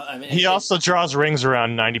 I mean, he also draws rings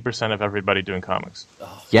around 90% of everybody doing comics.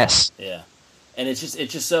 Oh, yes. Yeah. And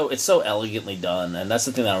it's so elegantly done, and that's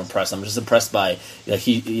the thing that I'm impressed. I'm just impressed by, like,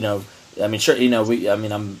 he, you know, I mean, sure, you know,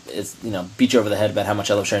 beat you over the head about how much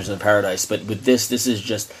I love Strangers in Paradise, but with this is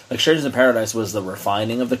just like Strangers in Paradise was the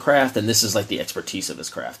refining of the craft, and this is like the expertise of his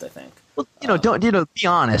craft, I think. Well, be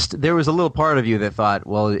honest. There was a little part of you that thought,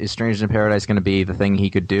 well, is Strangers in Paradise going to be the thing he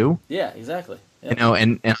could do? Yeah, exactly. Yeah. You know,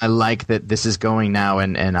 and I like that this is going now,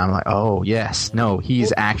 and I'm like, oh, yes. No,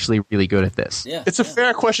 he's actually really good at this. Yeah. It's a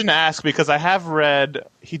fair question to ask because I have read,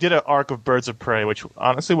 he did an arc of Birds of Prey, which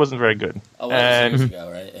honestly wasn't very good. Oh, well, years ago,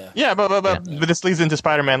 right? Yeah. Yeah, but this leads into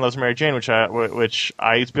Spider-Man Loves Mary Jane, which I,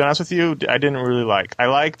 to be honest with you, I didn't really like.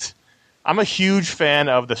 I'm a huge fan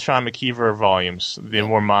of the Sean McKeever volumes, the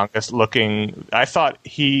more manga-looking. I thought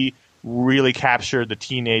he really captured the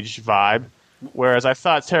teenage vibe, whereas I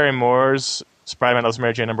thought Terry Moore's Spider-Man Loves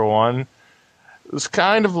Mary Jane #1 was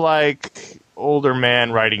kind of like older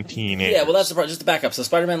man writing teenagers. Yeah, well, that's the part. Just to back up, so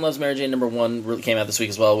Spider-Man Loves Mary Jane #1 really came out this week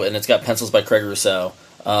as well, and it's got pencils by Craig Rousseau,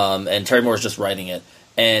 and Terry Moore's just writing it.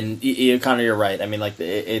 And Connor, you're right. I mean, like,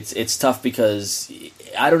 it's tough because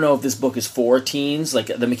I don't know if this book is for teens. Like,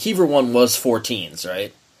 the McKeever one was for teens,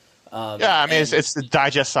 right? Yeah, I mean, it's the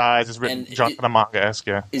digest size. It's written drawn from the manga-esque.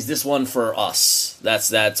 Yeah. Is this one for us?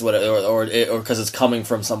 That's what, or because it's coming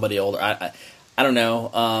from somebody older. I don't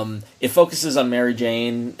know. It focuses on Mary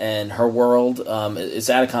Jane and her world. It's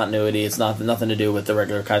out of continuity. It's nothing to do with the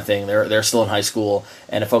regular kind of thing. They're still in high school,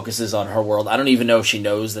 and it focuses on her world. I don't even know if she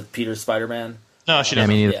knows that Peter's Spider-Man. No, she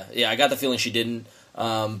doesn't. Yeah. I got the feeling she didn't.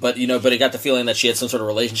 But I got the feeling that she had some sort of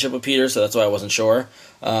relationship with Peter, so that's why I wasn't sure.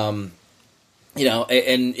 You know,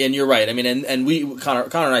 and you're right. I mean, and we Connor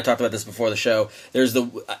and I talked about this before the show. There's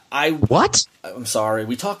what? I'm sorry,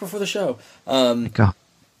 we talked before the show. God.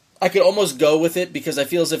 I could almost go with it because I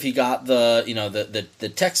feel as if he got the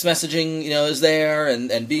text messaging, is there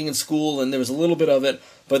and being in school, and there was a little bit of it,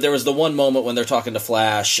 but there was the one moment when they're talking to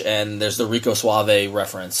Flash and there's the Rico Suave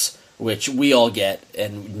reference, which we all get,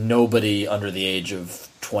 and nobody under the age of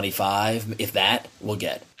 25, if that, will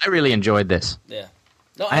get. I really enjoyed this. Yeah.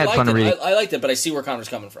 No, I had fun reading. I liked it, but I see where Connor's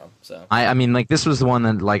coming from. So I mean, like, this was the one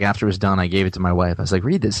that, like, after it was done, I gave it to my wife. I was like,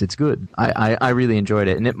 read this. It's good. I really enjoyed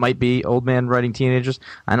it. And it might be old man writing teenagers.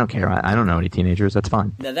 I don't care. I don't know any teenagers. That's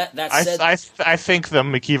fine. Now, that said... I think the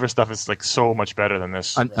McKeever stuff is, like, so much better than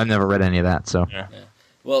this. I've never read any of that, so... Yeah.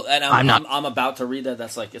 Well, and I'm about to read that.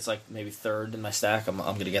 That's like, it's like maybe third in my stack. I'm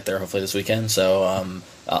going to get there hopefully this weekend, so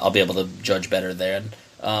I'll be able to judge better then.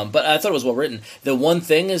 But I thought it was well written. The one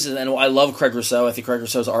thing is, and I love Craig Rousseau. I think Craig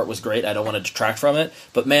Rousseau's art was great. I don't want to detract from it.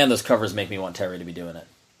 But man, those covers make me want Terry to be doing it.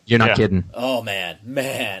 You're not kidding. Oh man.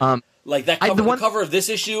 Like that cover, the cover of this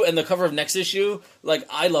issue and the cover of next issue. Like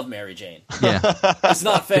I love Mary Jane. Yeah, it's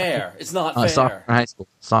not fair. It's not fair.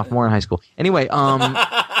 Sophomore in high school. Anyway, what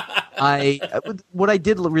I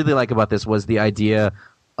did really like about this was the idea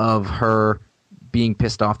of her being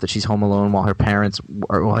pissed off that she's home alone while her parents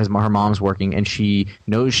or while her mom's working, and she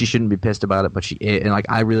knows she shouldn't be pissed about it, but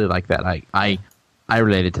I really like that. I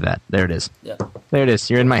related to that. There it is. Yeah. There it is.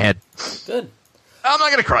 You're in my head. Good. I'm not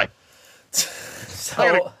gonna cry.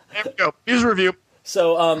 So. There we go. Here's a review.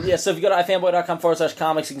 So, so if you go to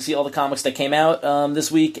ifanboy.com/comics, you can see all the comics that came out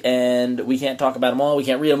this week, and we can't talk about them all. We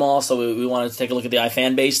can't read them all, so we wanted to take a look at the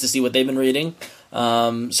iFan base to see what they've been reading.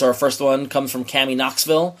 So our first one comes from Cammie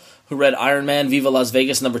Knoxville, who read Iron Man Viva Las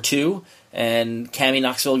Vegas #2, and Cammie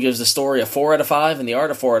Knoxville gives the story a 4 out of 5 and the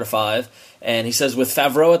art a 4 out of 5. And he says, with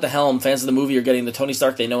Favreau at the helm, fans of the movie are getting the Tony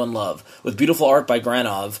Stark they know and love. With beautiful art by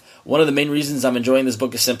Granov, one of the main reasons I'm enjoying this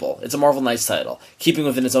book is simple. It's a Marvel Knights title, keeping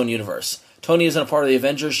within its own universe. Tony isn't a part of the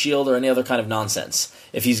Avengers, S.H.I.E.L.D., or any other kind of nonsense.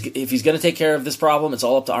 If he's going to take care of this problem, it's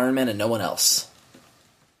all up to Iron Man and no one else.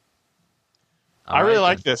 I really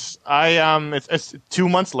like this. It's 2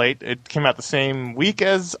 months late. It came out the same week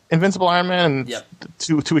as Invincible Iron Man, and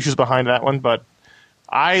two issues behind that one, but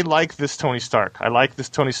I like this Tony Stark. I like this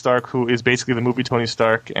Tony Stark who is basically the movie Tony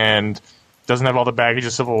Stark and doesn't have all the baggage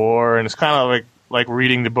of Civil War, and it's kind of like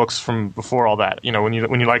reading the books from before all that. You know, when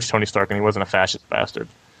you liked Tony Stark and he wasn't a fascist bastard.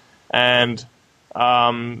 And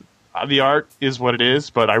the art is what it is,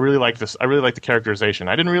 but I really like this. I really like the characterization.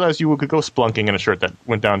 I didn't realize you could go splunking in a shirt that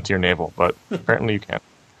went down to your navel, but apparently you can.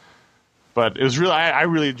 But it was really, I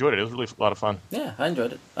really enjoyed it. It was really a lot of fun. Yeah, I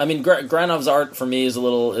enjoyed it. I mean, Granov's art for me was a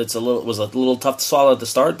little tough to swallow at the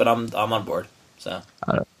start, but I'm on board. So,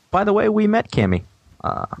 by the way, we met Cammie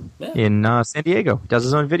in San Diego. He does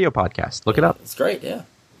his own video podcast. Look it up. It's great. Yeah.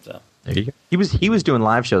 So there you go. He was doing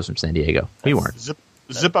live shows from San Diego. We weren't.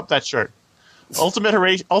 Zip up that shirt. Ultimate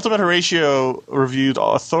Horatio reviewed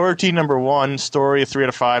Authority #1, story a 3 out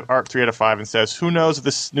of 5, art 3 out of 5, and says, "Who knows if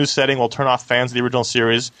this new setting will turn off fans of the original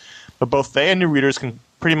series, but both they and new readers can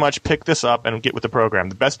pretty much pick this up and get with the program.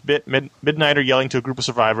 The best bit, Midnighter yelling to a group of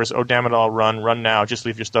survivors, 'Oh damn it all, run now, just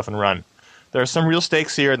leave your stuff and run.' There are some real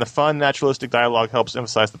stakes here, and the fun, naturalistic dialogue helps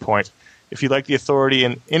emphasize the point. If you like the Authority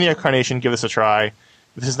in any incarnation, give this a try. If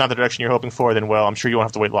this is not the direction you're hoping for, then well, I'm sure you won't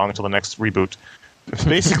have to wait long until the next reboot."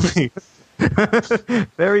 Basically...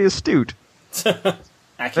 Very astute.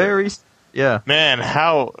 Very, yeah. Man,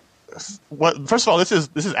 what? First of all, this is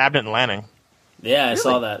Abnett and Lanning. Yeah, I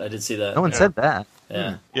saw that. I did see that. No one said that.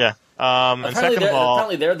 Yeah. Yeah. And second of all,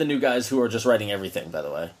 apparently they're the new guys who are just writing everything. By the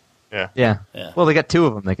way. Yeah. Well, they got 2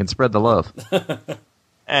 of them. They can spread the love.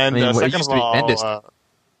 And second of all,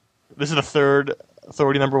 this is the third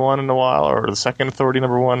Authority #1 in a while, or the second Authority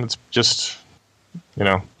 #1. It's just.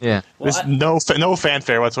 There's no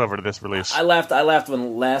fanfare whatsoever to this release. I laughed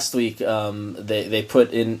when last week they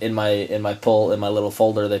put in my little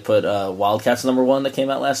folder they put Wildcats #1 that came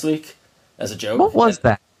out last week as a joke. What was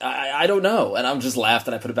that? I don't know, and I'm just laughed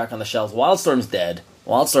and I put it back on the shelf. Wildstorm's dead.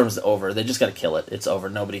 Wildstorm's over. They just got to kill it. It's over.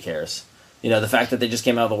 Nobody cares. The fact that they just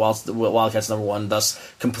came out with Wildcats #1, thus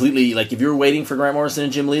completely if you're waiting for Grant Morrison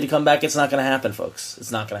and Jim Lee to come back, it's not going to happen, folks.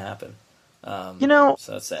 It's not going to happen.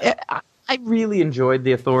 So that's sad. I really enjoyed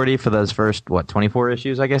the Authority for those first 24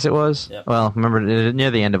 issues, I guess it was. Yep. Well, remember near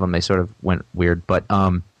the end of them they sort of went weird, but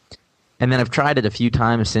and then I've tried it a few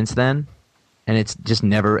times since then, and it's just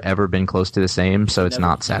never ever been close to the same, so it's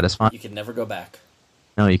not satisfying. You can never go back.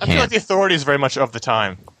 No, you can't. I feel like the Authority is very much of the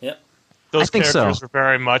time. Yep. Those characters were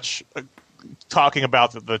very much talking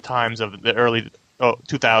about the times of the early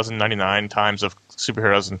 2099 times of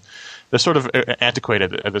superheroes, and they're sort of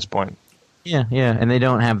antiquated at this point. Yeah, and they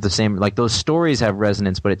don't have the same those stories have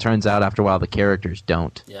resonance, but it turns out after a while the characters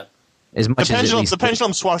don't. Yep. As much the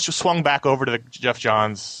pendulum swung back over to the Jeff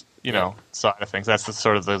Johns, side of things. That's the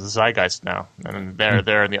sort of the zeitgeist now, and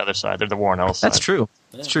they're on the other side. They're the Warren Ellis side. That's true.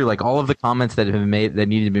 It's true. All of the comments that have been made that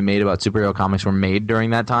needed to be made about superhero comics were made during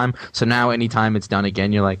that time. So now, anytime it's done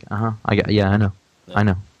again, you're like, I know, yeah. I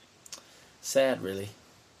know. Sad, really.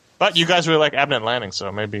 But you guys really like Abnett and Lanning,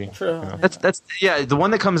 so maybe true. That's the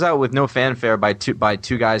one that comes out with no fanfare by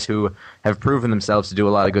two guys who have proven themselves to do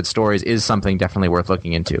a lot of good stories is something definitely worth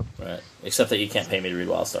looking into. Right. Except that you can't pay me to read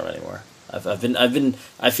Wildstorm anymore.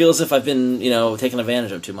 I feel as if I've been taken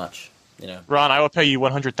advantage of too much. Ron, I will pay you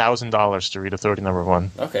 $100,000 to read Authority #1.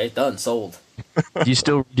 Okay, done, sold.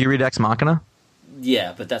 Do you read Ex Machina?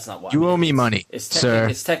 Yeah, but that's not why. You owe me money, sir.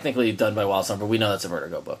 It's technically done by Wildstorm, but we know that's a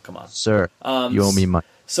Vertigo book. Come on. Sir, you owe me money.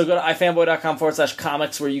 So go to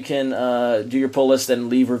ifanboy.com/comics where you can do your pull list and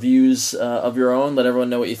leave reviews of your own. Let everyone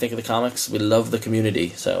know what you think of the comics. We love the community,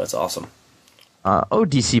 so it's awesome.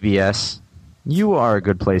 DCBS, you are a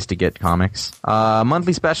good place to get comics.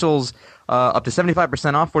 Monthly specials up to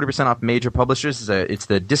 75% off, 40% off major publishers. It's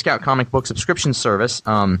the discount comic book subscription service.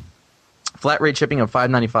 Flat rate shipping of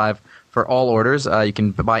 $5.95 for all orders. You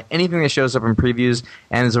can buy anything that shows up in previews,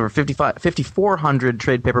 and there's over 5,400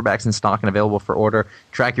 trade paperbacks in stock and available for order.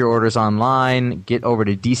 Track your orders online. Get over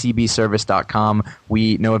to dcbservice.com.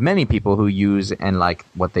 We know of many people who use and like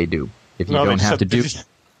what they do. If you don't have to do...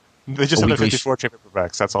 They just have the 54 trade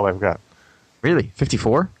paperbacks. That's all they've got. Really?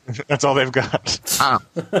 54? That's all they've got.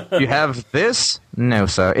 You have this? No,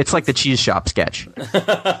 sir. It's like the Cheese Shop sketch.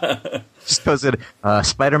 Just posted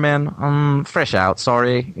Spider-Man, fresh out,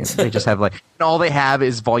 sorry. They just have all they have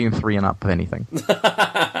is volume 3 and up of anything.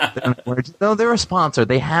 No, they're a sponsor.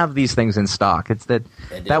 They have these things in stock. It's that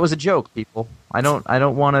was a joke, people. I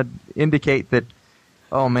don't want to indicate that.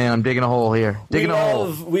 Oh man, I'm digging a hole here. We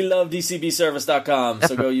love DCBservice.com,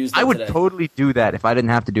 so go use that I would today. Totally do that if I didn't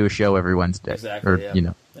have to do a show every Wednesday. Exactly. Or,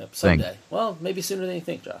 Yep, someday. Thing. Well, maybe sooner than you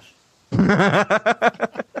think, Josh.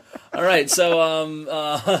 All right,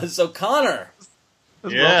 so Connor.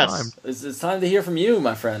 Yes. It's time to hear from you,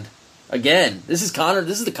 my friend. Again, this is Connor.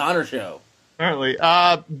 This is the Connor Show. Apparently.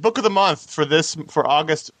 Book of the month for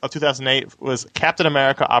August of 2008 was Captain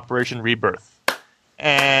America Operation Rebirth.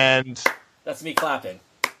 And... That's me clapping.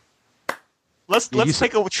 Let's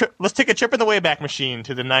take a trip in the Wayback Machine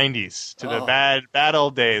to the 90s, to the bad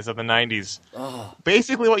old days of the 90s. Oh.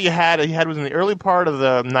 Basically, what you had was in the early part of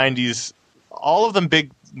the 90s, all of them big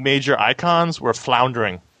major icons were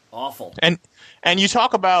floundering. Awful. And you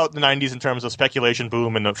talk about the 90s in terms of speculation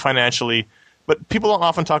boom and financially, but people don't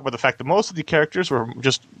often talk about the fact that most of the characters were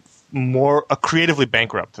just more creatively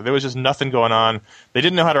bankrupt. There was just nothing going on. They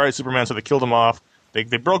didn't know how to write Superman, so they killed him off. They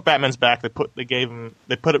broke Batman's back.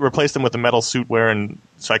 Replaced him with a metal suit wearing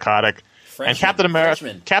psychotic. And Captain America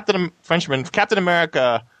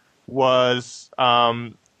was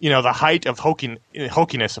the height of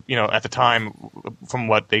hokiness at the time from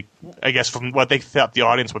what they thought the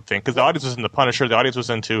audience would think, because the audience was into Punisher, the audience was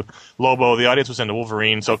into Lobo, the audience was into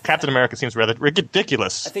Wolverine. So Captain America seems rather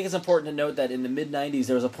ridiculous. I think it's important to note that in the mid 90s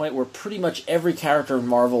there was a point where pretty much every character in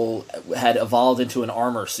Marvel had evolved into an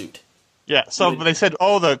armor suit. Yeah, so they said,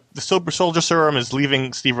 the Super Soldier Serum is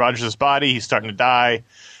leaving Steve Rogers' body. He's starting to die.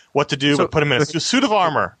 What to do? But put him in a suit of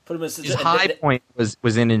armor. His high point was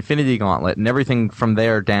in Infinity Gauntlet, and everything from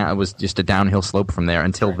there down was just a downhill slope from there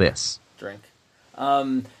until this. Drink.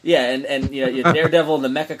 You had Daredevil in the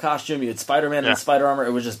mecha costume. You had Spider-Man in the spider armor.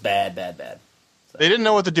 It was just bad. So. They didn't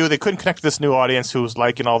know what to do. They couldn't connect to this new audience who was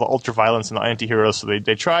liking all the ultra-violence and the anti-heroes, so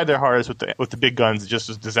they tried their hardest with the big guns. It just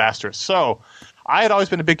was disastrous. So... I had always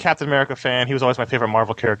been a big Captain America fan. He was always my favorite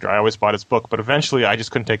Marvel character. I always bought his book, but eventually I just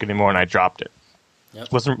couldn't take it anymore, and I dropped it.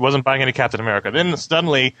 Yep. Wasn't buying any Captain America. Then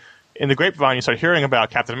suddenly, in the grapevine, you start hearing about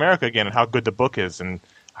Captain America again and how good the book is, and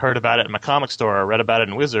heard about it in my comic store, or read about it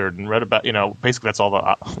in Wizard, and read about basically that's all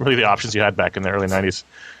the options you had back in the early 90s.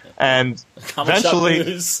 And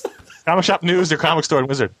eventually, Comic Shop News or Comic Store and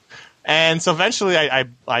Wizard. And so eventually I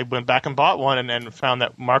went back and bought one and found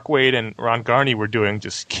that Mark Waid and Ron Garney were doing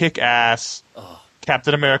just kick-ass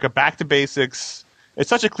Captain America, back to basics. It's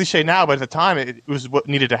such a cliche now, but at the time it was what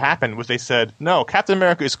needed to happen. Was they said, no, Captain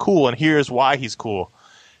America is cool, and here's why he's cool.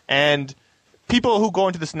 And people who go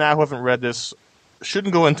into this now who haven't read this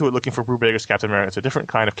shouldn't go into it looking for Brubaker's Captain America. It's a different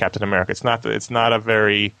kind of Captain America. It's not a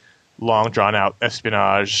very long, drawn-out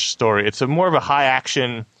espionage story. It's more of a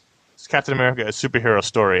high-action Captain America, a superhero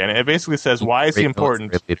story. And it basically says, why is he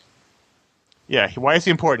important? Yeah, why is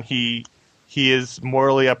he important? He is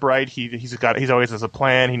morally upright. He always has a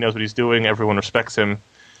plan. He knows what he's doing. Everyone respects him.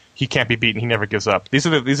 He can't be beaten. He never gives up. These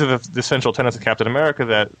are the central tenets of Captain America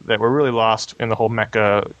that were really lost in the whole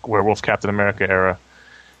mecha werewolf Captain America era.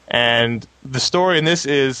 And the story in this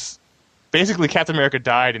is basically Captain America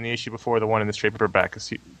died in the issue before the one in the trade paperback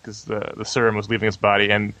because the serum was leaving his body.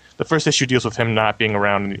 And the first issue deals with him not being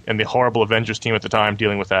around and the horrible Avengers team at the time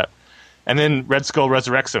dealing with that. And then Red Skull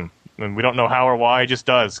resurrects him. And we don't know how or why, he just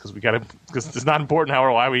does, because it's not important how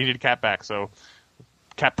or why, we needed Cap back. So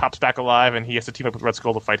Cap pops back alive, and he has to team up with Red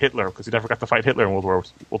Skull to fight Hitler, because he never got to fight Hitler in World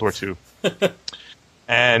War II.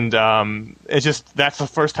 And it's just, that's the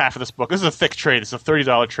first half of this book. This is a thick trade. It's a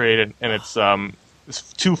 $30 trade, and it's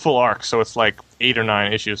 2 full arcs, so it's like 8 or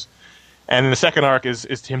 9 issues. And then the second arc is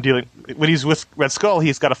him dealing, when he's with Red Skull,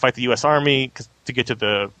 he's got to fight the U.S. Army to get to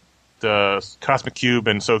the the cosmic cube,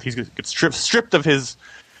 and so he gets stripped of his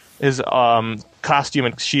costume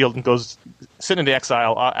and shield and goes sent into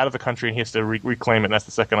exile out of the country, and he has to reclaim it. And that's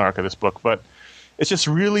the second arc of this book. But it's just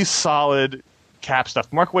really solid Cap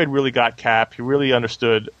stuff. Mark Waid really got Cap. He really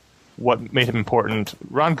understood what made him important.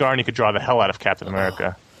 Ron Garney could draw the hell out of Captain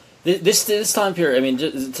America. This time period, I mean,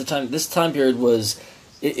 this time period was.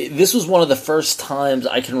 This was one of the first times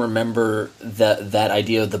I can remember that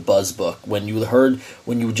idea of the Buzz book when you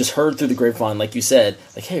just heard through the grapevine, like you said,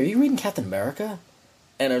 like, hey, are you reading Captain America?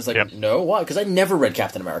 And I was like, Yep. No, why? Because I never read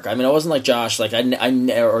Captain America. I mean, I wasn't like Josh, like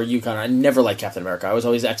or you, Connor. I never liked Captain America. I was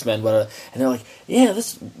always X-Men, and they're like, yeah,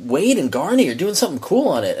 this Waid and Garney are doing something cool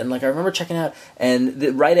on it. And like I remember checking out,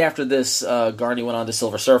 and right after this, Garney went on to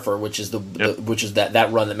Silver Surfer, which is which is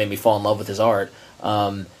that run that made me fall in love with his art.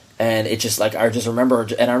 And it just like I remember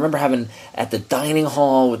having at the dining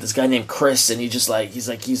hall with this guy named Chris, and he's like,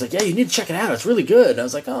 yeah, you need to check it out. It's really good. And I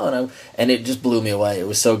was like, oh no, and it just blew me away. It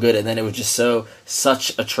was so good, and then it was just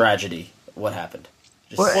such a tragedy. What happened?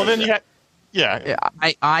 Then you had,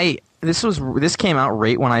 This came out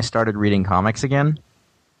right when I started reading comics again.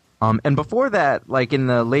 And before that, like in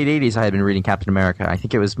the late 80s, I had been reading Captain America. I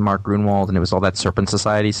think it was Mark Grunwald, and it was all that Serpent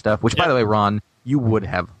Society stuff, which, by the way, Ron, you would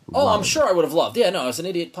have loved. Oh, I'm sure I would have loved. Yeah, no, I was an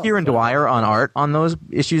idiot. Kieran Dwyer on art on those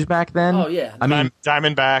issues back then. Oh, yeah. I mean,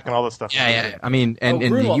 Diamondback and all that stuff. Yeah. I mean, and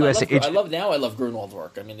in the USA... I love Grunwald's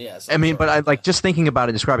work. I mean, yes. I mean, but I like just thinking about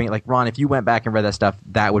it, describing it, like, Ron, if you went back and read that stuff,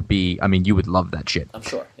 that would be... I mean, you would love that shit. I'm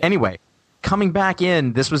sure. Yeah. Anyway... Coming back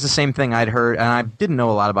in, this was the same thing I'd heard, and I didn't know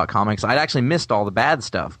a lot about comics. I'd actually missed all the bad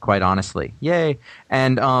stuff, quite honestly. Yay!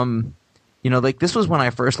 And like this was when I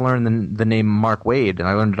first learned the name Mark Waid, and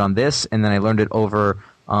I learned it on this, and then I learned it over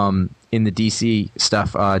in the DC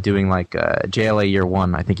stuff, doing like JLA Year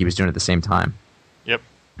One. I think he was doing it at the same time. Yep.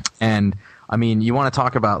 And I mean, you want to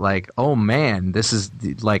talk about like, oh man, this is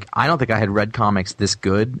like I don't think I had read comics this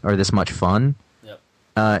good or this much fun.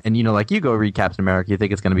 And like you go read Captain America, you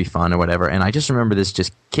think it's going to be fun or whatever, and I just remember this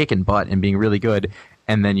just kicking butt and being really good,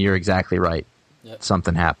 and then you're exactly right. Yep.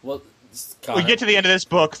 Something happened. Well, we get to the end of this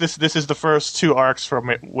book. This is the first two arcs from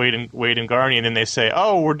Waid and Garney, and then they say,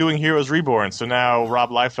 "Oh, we're doing Heroes Reborn." So now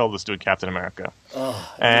Rob Liefeld is doing Captain America.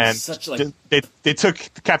 Oh, and they took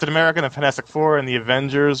Captain America and the Fantastic Four and the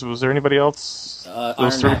Avengers. Was there anybody else?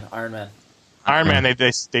 Iron Man. Iron Man,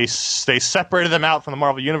 they separated them out from the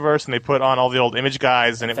Marvel Universe, and they put on all the old Image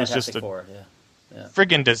guys, and it was just a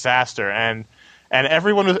friggin' disaster. And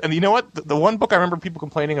everyone was, and you know what? The one book I remember people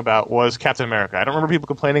complaining about was Captain America. I don't remember people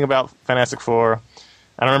complaining about Fantastic Four.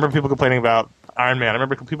 I don't remember people complaining about Iron Man. I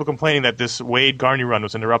remember people complaining that this Waid Garney run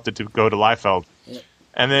was interrupted to go to Liefeld. Yep.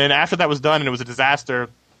 And then after that was done, and it was a disaster,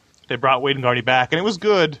 they brought Waid and Garney back, and it was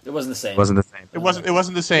good. It wasn't the same. It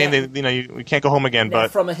wasn't the same. Yeah. We can't go home again. Now,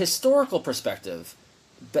 but from a historical perspective,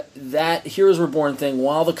 that Heroes Reborn thing,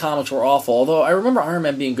 while the comics were awful, although I remember Iron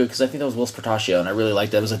Man being good because I think that was Will Portacio, and I really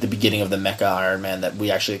liked that. It was like the beginning of the Mecha Iron Man that we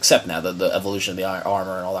actually accept now, the evolution of the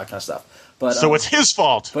armor and all that kind of stuff. But so it's his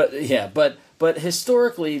fault. But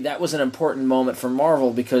historically, that was an important moment for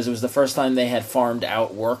Marvel because it was the first time they had farmed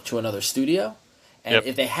out work to another studio, and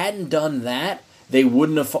if they hadn't done that, they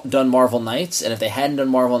wouldn't have done Marvel Knights, and if they hadn't done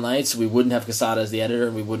Marvel Knights, we wouldn't have Quesada as the editor,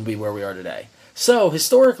 and we wouldn't be where we are today. So,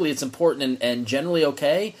 historically, it's important and generally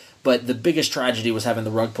okay, but the biggest tragedy was having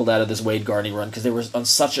the rug pulled out of this Waid Garney run, because they were on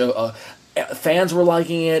such fans were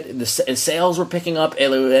liking it, the sales were picking up,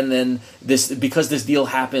 and then because this deal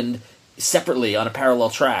happened separately on a parallel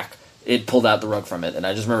track, it pulled out the rug from it, and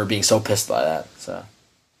I just remember being so pissed by that. So,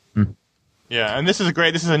 yeah, and this is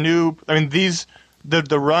a new. I mean,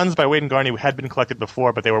 the runs by Waid and Garney had been collected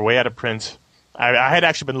before, but they were way out of print. I had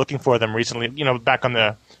actually been looking for them recently, back on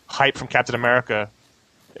the hype from Captain America,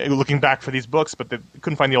 looking back for these books, but they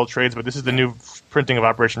couldn't find the old trades. But this is the new printing of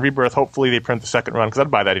Operation Rebirth. Hopefully they print the second run, because I'd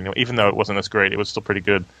buy that anyway, even though it wasn't as great. It was still pretty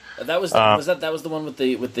good. That was the one with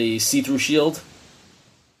the see-through shield?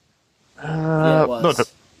 Yeah, it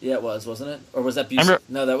was. It was, wasn't it? Or was that Busey?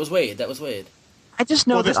 No, that was Waid. I just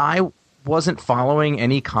know that I wasn't following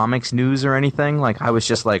any comics news or anything. Like, I was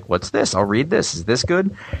just like, what's this? I'll read this. Is this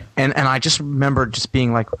good? And I just remember just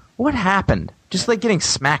being like, what happened? Just like getting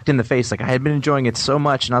smacked in the face. Like, I had been enjoying it so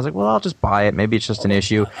much, and I was like, well, I'll just buy it. Maybe it's just an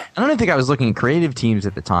issue. And I don't think I was looking at creative teams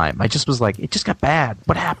at the time. I just was like, it just got bad.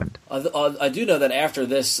 What happened? I do know that after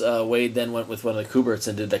this, Waid then went with one of the Kuberts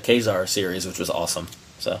and did the Kazar series, which was awesome.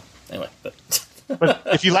 So, anyway, but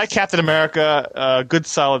if you like Captain America, good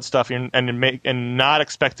solid stuff, and not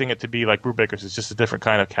expecting it to be like Brubaker's, it's just a different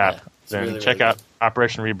kind of Cap. Then really, check out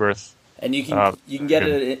Operation Rebirth. And you can get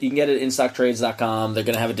it at InStockTrades.com. They're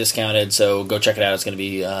going to have it discounted, so go check it out. It's going to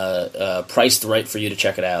be priced right for you to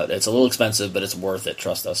check it out. It's a little expensive, but it's worth it.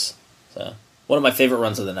 Trust us. So one of my favorite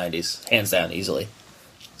runs of the '90s, hands down, easily.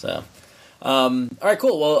 So. All right,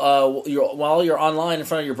 cool. Well, while you're online in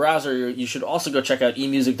front of your browser, you should also go check out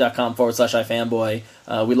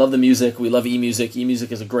emusic.com/ifanboy. We love the music. We love eMusic.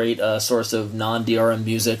 eMusic is a great source of non-DRM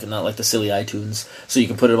music and not like the silly iTunes. So you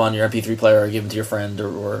can put it on your MP3 player or give them to your friend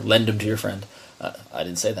or lend them to your friend. I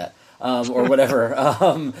didn't say that. Or whatever,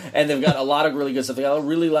 and they've got a lot of really good stuff. They got a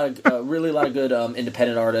really lot of good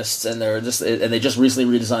independent artists, and they just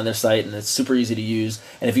recently redesigned their site, and it's super easy to use.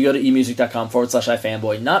 And if you go to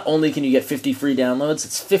emusic.com/ifanboy, not only can you get 50 free downloads,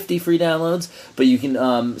 it's 50 free downloads, but you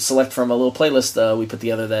can select from a little playlist we put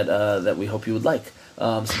together that we hope you would like.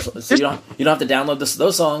 So you don't have to download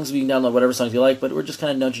those songs. You can download whatever songs you like, but we're just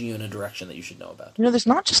kind of nudging you in a direction that you should know about. There's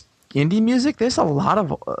not just indie music. There's a lot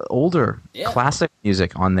of older classic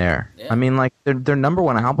music on there. Yeah. I mean, like their number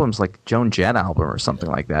one album's like Joan Jett album or something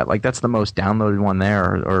like that. Like that's the most downloaded one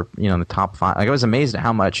there, or in the top 5. Like I was amazed at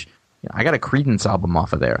how much. I got a Creedence album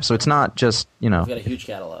off of there, so it's not just We've got a huge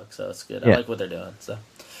catalog, so it's good. I like what they're doing. So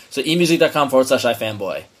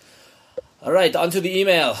emusic.com/ifanboy. All right, on to the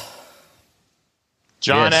email.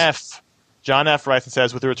 John F. writes and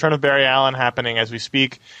says, with the return of Barry Allen happening as we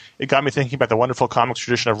speak, it got me thinking about the wonderful comics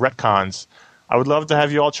tradition of retcons. I would love to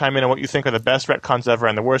have you all chime in on what you think are the best retcons ever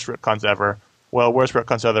and the worst retcons ever. Well, worst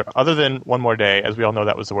retcons ever, other than One More Day, as we all know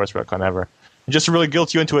that was the worst retcon ever. And just to really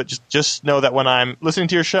guilt you into it, just know that when I'm listening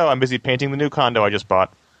to your show, I'm busy painting the new condo I just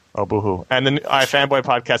bought. Oh, boo-hoo. And the iFanboy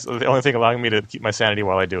podcast is the only thing allowing me to keep my sanity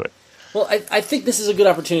while I do it. Well, I think this is a good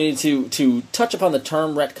opportunity to touch upon the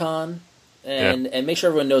term retcon and make sure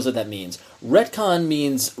everyone knows what that means. Retcon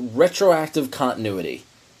means retroactive continuity.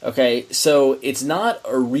 Okay, so it's not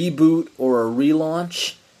a reboot or a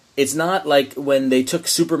relaunch. It's not like when they took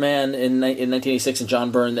Superman in 1986 and John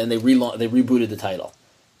Byrne and they rebooted the title.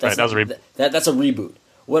 That was a reboot. That's a reboot.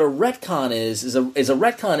 What a retcon is a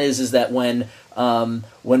retcon is that when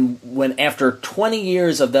after 20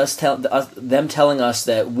 years of them telling us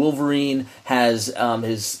that Wolverine has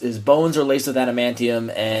his bones are laced with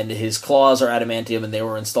adamantium and his claws are adamantium and they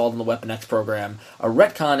were installed in the Weapon X program, a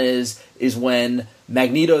retcon is when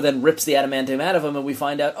Magneto then rips the adamantium out of him and we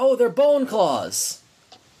find out, they're bone claws.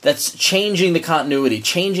 That's changing the continuity,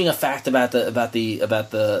 changing a fact about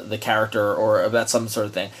the character or about some sort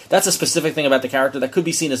of thing. That's a specific thing about the character that could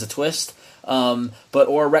be seen as a twist. Or a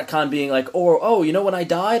retcon being like, when I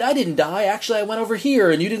died, I didn't die. Actually, I went over here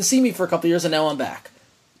and you didn't see me for a couple of years and now I'm back.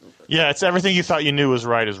 Yeah, it's everything you thought you knew was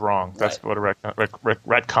right is wrong. That's what a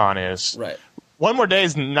retcon is. Right. One More Day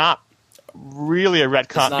is not really a retcon.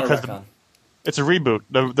 It's not because a retcon. It's a reboot.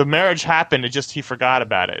 The marriage happened. It just he forgot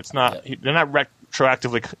about it. It's not. They're not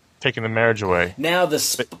retroactively taking the marriage away. Now the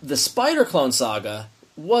Spider Clone saga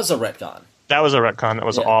was a retcon. That was a retcon. That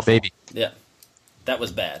was awful. Baby. Yeah, that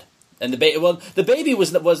was bad. And the baby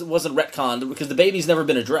wasn't retconned because the baby's never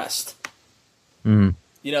been addressed. Mm.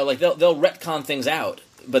 Like they'll retcon things out,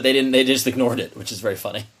 but they didn't. They just ignored it, which is very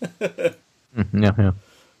funny. Yeah.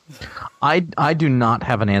 I do not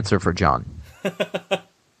have an answer for John.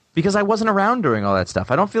 Because I wasn't around during all that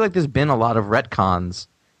stuff. I don't feel like there's been a lot of retcons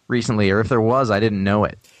recently, or if there was, I didn't know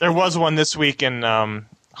it. There was one this week in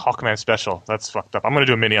Hawkman Special. That's fucked up. I'm going to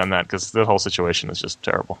do a mini on that because the whole situation is just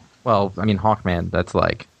terrible. Well, I mean, Hawkman, that's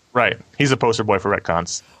like... Right. He's a poster boy for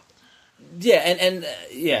retcons. Yeah, and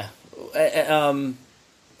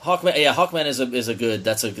Hawkman. Yeah, Hawkman is a good.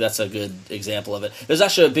 That's a good example of it. There's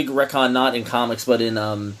actually a big retcon, not in comics, but in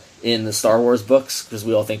the Star Wars books, because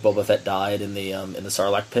we all think Boba Fett died in the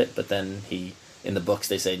Sarlacc pit, but then in the books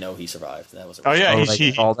they say no, he survived. That was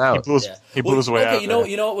he called out. He blew his way out. You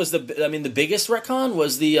know what was the biggest retcon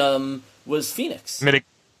was Phoenix.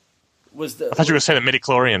 I thought you were going to say the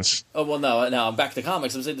midichlorians. Oh well, no. I'm back to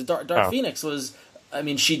comics. I'm saying the Dark Phoenix was. I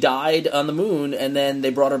mean, she died on the moon, and then they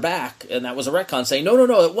brought her back, and that was a retcon saying, no,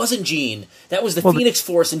 it wasn't Jean. That was the Phoenix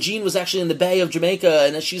Force, and Jean was actually in the Bay of Jamaica,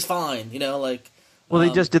 and she's fine. They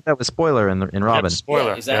just did that with Spoiler in Robin. Yep,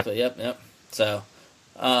 Spoiler. Yeah, exactly. Yep. So,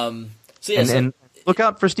 and look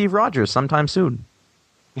out for Steve Rogers sometime soon.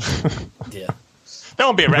 Yeah. That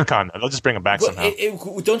won't be a retcon. They'll just bring him back somehow.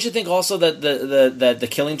 Don't you think also that the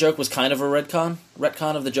Killing Joke was kind of a retcon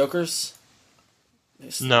of the Jokers?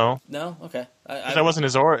 No. Okay. That wasn't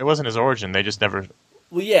his it wasn't his origin. They just never.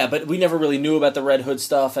 Well, yeah, but we never really knew about the Red Hood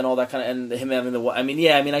stuff and all that kind of, and him having the. I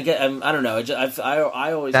don't know.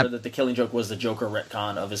 I always heard that the Killing Joke was the Joker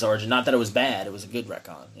retcon of his origin. Not that it was bad; it was a good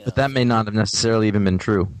retcon. But that may not have necessarily even been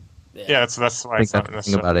true. Yeah, that's why it's not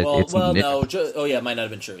necessarily. About it. No. It might not have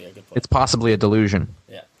been true. Yeah, good point. It's possibly a delusion.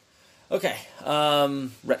 Yeah. Okay.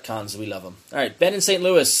 Retcons, we love them. All right. Ben in St.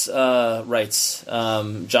 Louis writes.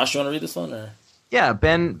 Josh, you want to read this one or? Yeah,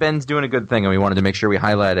 Ben's doing a good thing, and we wanted to make sure we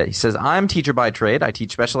highlight it. He says, I'm teacher by trade. I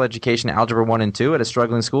teach special education Algebra 1 and 2 at a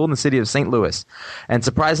struggling school in the city of St. Louis. And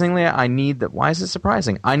surprisingly, why is it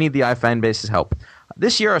surprising? I need the iFanbase's help.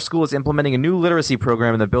 This year, our school is implementing a new literacy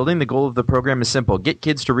program in the building. The goal of the program is simple: get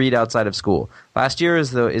kids to read outside of school. Last year,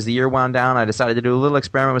 as the year wound down, I decided to do a little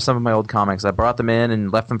experiment with some of my old comics. I brought them in and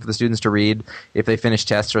left them for the students to read if they finished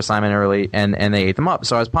tests or assignment early, and they ate them up.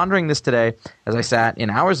 So I was pondering this today as I sat in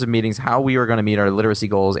hours of meetings, how we were going to meet our literacy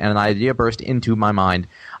goals, and an idea burst into my mind.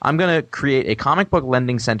 I'm going to create a comic book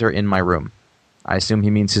lending center in my room. I assume he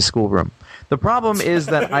means his schoolroom. The problem is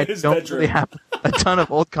that I don't really have a ton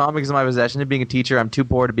of old comics in my possession. And being a teacher, I'm too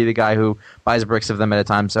poor to be the guy who buys bricks of them at a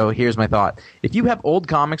time. So here's my thought. If you have old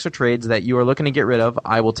comics or trades that you are looking to get rid of,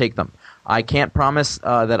 I will take them. I can't promise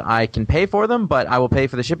that I can pay for them, but I will pay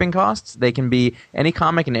for the shipping costs. They can be any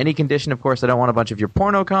comic in any condition. Of course, I don't want a bunch of your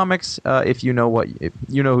porno comics if you know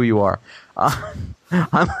who you are.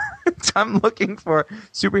 I'm looking for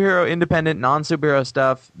superhero, independent, non-superhero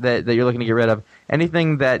stuff that you're looking to get rid of.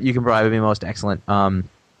 Anything that you can provide would be most excellent. And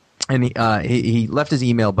he left his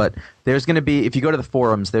email, but there's going to be, if you go to the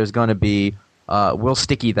forums, there's going to be, we'll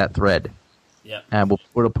sticky that thread. Yeah. And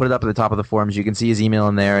we'll put it up at the top of the forums. You can see his email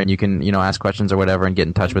in there, and you can ask questions or whatever and get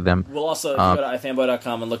in touch with them. We'll also, if you go to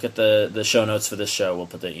ifanboy.com and look at the show notes for this show, we'll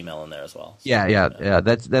put the email in there as well. So, yeah.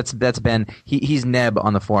 That's Ben. He's Neb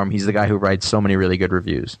on the forum. He's the guy who writes so many really good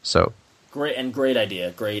reviews. So great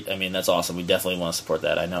idea. Great. I mean, that's awesome. We definitely want to support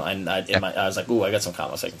that. I know. I was like, ooh, I got some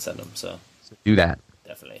comics I can send them. So do that.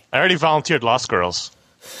 Definitely. I already volunteered Lost Girls.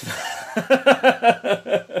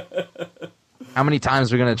 How many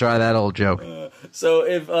times are we going to try that old joke? So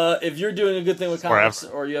if you're doing a good thing with comics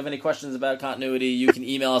or you have any questions about continuity, you can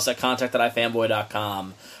email us at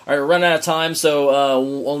contact@ifanboy.com. All right, we're running out of time, so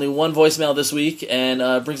only one voicemail this week,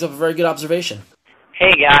 and brings up a very good observation.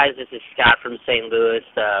 Hey guys, this is Scott from St. Louis.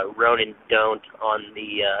 Ronan Don't on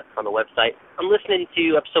the website. I'm listening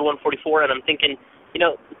to episode 144, and I'm thinking,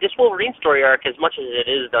 this Wolverine story arc, as much as it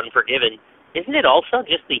is Unforgiven, isn't it also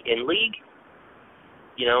just the In League?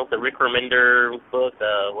 The Rick Remender book,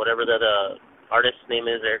 whatever that artist's name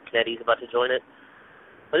is, Eric Knetty's about to join it.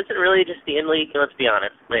 But is it really just the In League? Let's be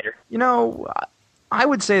honest. Later. I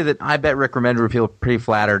would say that I bet Rick Remender would feel pretty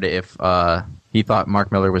flattered if he thought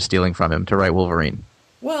Mark Miller was stealing from him to write Wolverine.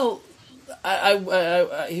 Well,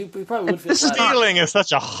 he probably would feel flattered. Stealing is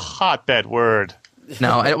such a hotbed word.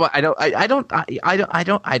 No, I don't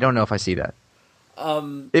know if I see that.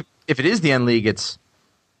 If it is the N League, it's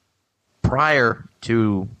prior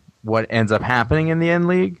to what ends up happening in the N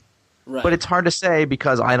League. Right. But it's hard to say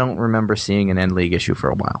because I don't remember seeing an N League issue for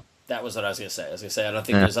a while. That was what I was going to say. I don't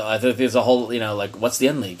think I think there's a whole, what's the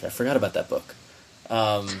N League? I forgot about that book.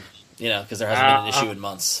 Because there hasn't been an issue in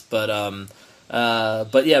months. But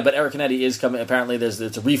Eric Knetty is coming. Apparently, it's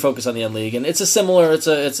a refocus on the N League, and it's a similar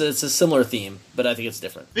theme, but I think it's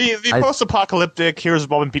different. The post-apocalyptic heroes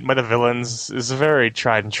have all been beaten by the villains is a very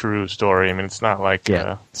tried and true story. I mean, it's not like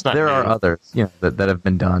it's not. There new. are others, that have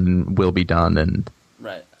been done, will be done, and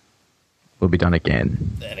right, will be done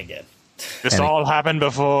again and again. This all happened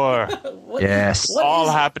before. Yes. All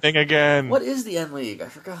happening again. What is the N League? I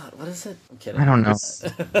forgot. What is it? I'm kidding. I don't know.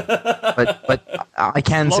 but I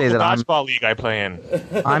can say that dodgeball league I play in.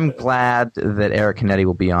 I'm glad that Eric Knetty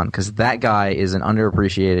will be on because that guy is an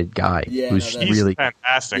underappreciated guy who's really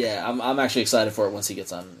fantastic. Yeah, I'm actually excited for it once he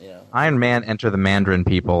gets on. Iron Man, Enter the Mandarin,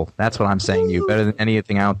 people. That's what I'm saying to you. Better than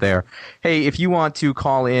anything out there. Hey, if you want to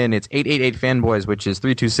call in, it's 888-FANBOYS, which is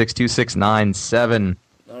 326-2697.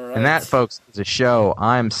 Right. And that, folks, is a show.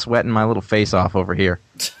 I'm sweating my little face off over here.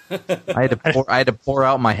 I had to pour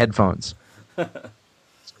out my headphones.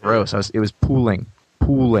 It's gross. It was pooling.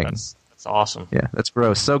 That's awesome. Yeah, that's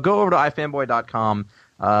gross. So go over to ifanboy.com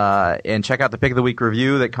and check out the Pick of the Week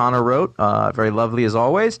review that Connor wrote. Very lovely as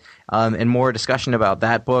always. And more discussion about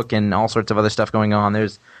that book and all sorts of other stuff going on.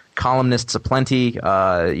 There's columnists aplenty.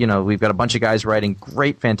 We've got a bunch of guys writing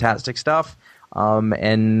great, fantastic stuff.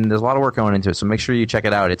 And there's a lot of work going into it, so make sure you check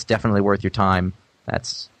it out. It's definitely worth your time.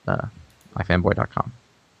 That's ifanboy.com.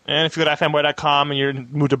 And if you go to ifanboy.com and you're in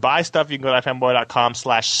the mood to buy stuff, you can go to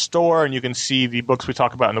ifanboy.com/store, and you can see the books we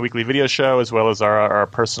talk about in the weekly video show, as well as our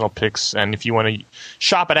personal picks. And if you want to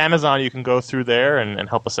shop at Amazon, you can go through there and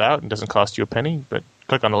help us out. It doesn't cost you a penny, but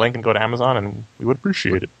click on the link and go to Amazon, and we would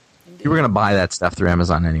appreciate it. You were going to buy that stuff through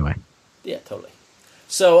Amazon anyway. Yeah, totally.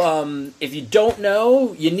 So, if you don't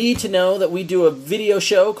know, you need to know that we do a video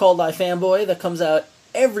show called iFanboy that comes out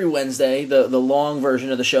every Wednesday. The long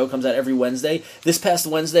version of the show comes out every Wednesday. This past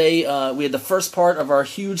Wednesday, we had the first part of our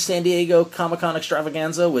huge San Diego Comic-Con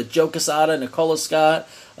extravaganza with Joe Quesada, Nicola Scott,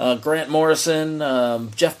 Grant Morrison,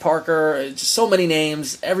 Jeff Parker, just so many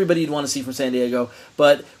names, everybody you'd want to see from San Diego.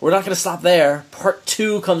 But we're not going to stop there. Part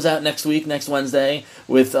 2 comes out next Wednesday,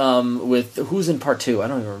 with who's in Part 2? I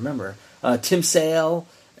don't even remember. Tim Sale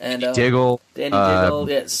and Danny Diggle,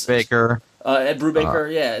 yes, Baker, Ed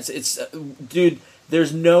Brubaker. Yeah, it's dude.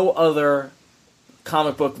 There's no other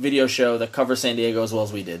comic book video show that covers San Diego as well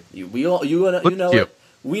as we did. You know it.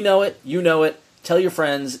 We know it. You know it. Tell your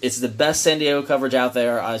friends. It's the best San Diego coverage out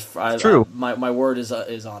there. True. My word is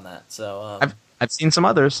on that. So I've seen some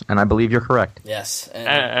others, and I believe you're correct. Yes.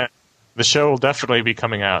 The show will definitely be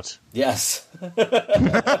coming out. Yes.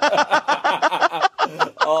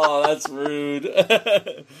 Oh, that's rude.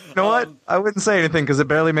 You know what? I wouldn't say anything because it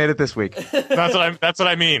barely made it this week. That's what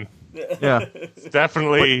I mean. Yeah. It's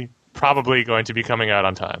definitely probably going to be coming out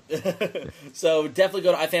on time. So definitely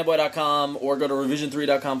go to ifanboy.com or go to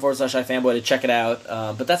revision3.com/ifanboy to check it out.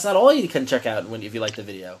 But that's not all you can check out if you like the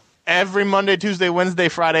video. Every Monday, Tuesday, Wednesday,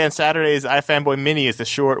 Friday, and Saturdays, iFanboy Mini is the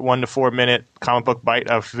short 1 to 4 minute comic book bite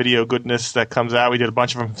of video goodness that comes out. We did a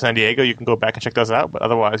bunch of them from San Diego. You can go back and check those out. But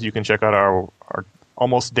otherwise, you can check out our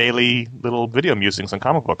almost daily little video musings on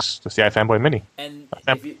comic books. Just the iFanboy Mini. And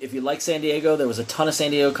if you like San Diego, there was a ton of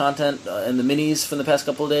San Diego content in the minis from the past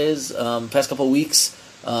couple of days, past couple of weeks.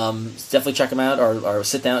 Definitely check them out. Our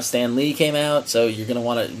sit down Stan Lee came out, so you're going to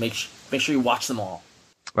want to make sure you watch them all.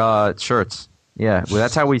 Shirts. Yeah, well,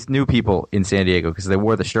 that's how we knew people in San Diego, because they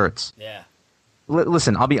wore the shirts. Yeah.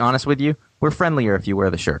 Listen, I'll be honest with you. We're friendlier if you wear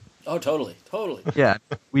the shirt. Oh, totally. Yeah,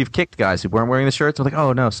 we've kicked guys who weren't wearing the shirts. We're like,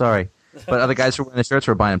 oh, no, sorry. But other guys who were wearing the shirts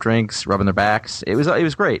were buying them drinks, rubbing their backs. It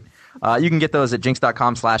was great. You can get those at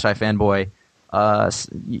jinx.com/ifanboy.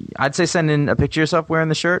 I'd say send in a picture of yourself wearing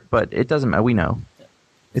the shirt, but it doesn't matter. We know.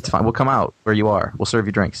 It's fine. We'll come out where you are. We'll serve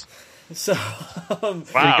you drinks. So,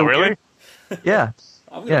 wow, really? Yeah.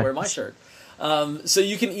 I'm going to wear my shirt. So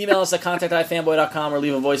you can email us at contact@ifanboy.com or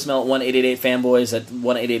leave a voicemail at 1-888-FANBOYS at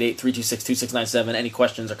 1-888-326-2697. Any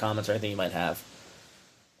questions or comments or anything you might have.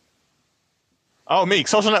 Oh, me.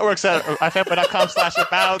 Social networks at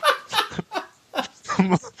ifanboy.com/about.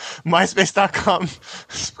 MySpace.com,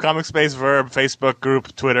 Comic Space Verb, Facebook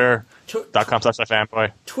group,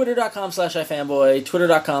 Twitter.com/ifanboy. Twitter.com/ifanboy,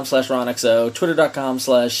 Twitter.com/RonXO,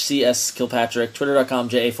 Twitter.com/CSKilpatrick,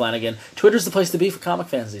 Twitter.com/JAFlanagan. Twitter's the place to be for comic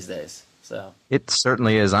fans these days. So it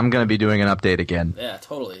certainly is. I'm going to be doing an update again. Yeah,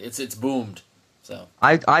 totally. It's boomed. So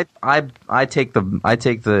I take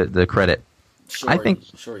the credit.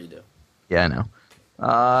 Sure you do. Yeah, I know.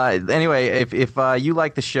 Anyway, if you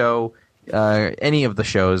like the show, any of the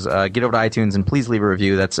shows, get over to iTunes and please leave a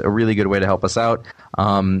review. That's a really good way to help us out.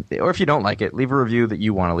 Or if you don't like it, leave a review that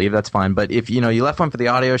you want to leave. That's fine. But if you left one for the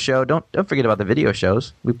audio show, don't forget about the video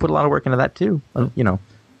shows. We put a lot of work into that too.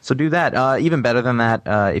 So do that. Even better than that,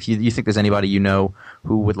 if you think there's anybody you know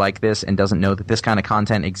who would like this and doesn't know that this kind of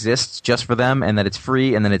content exists just for them and that it's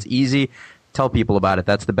free and that it's easy, tell people about it.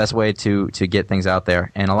 That's the best way to get things out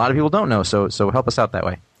there. And a lot of people don't know, so help us out that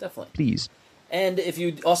way. Definitely. Please. And if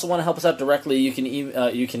you also want to help us out directly, you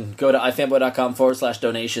can go to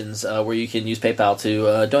ifanboy.com/donations, where you can use PayPal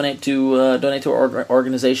to donate to our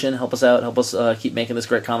organization. Help us out. Help us keep making this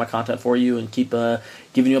great comic content for you, and keep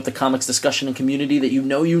giving you up the comics discussion and community that you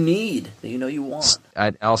need, that you want.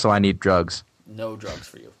 I need drugs. No drugs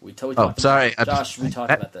for you. We talked sorry. About Josh, we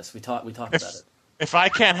talked about this. We talked about it. If I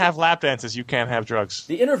can't have lap dances, you can't have drugs.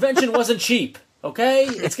 The intervention wasn't cheap. Okay,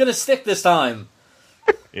 it's gonna stick this time.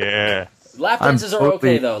 Yeah. Lap dances are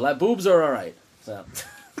okay though. Lap boobs are all right. So.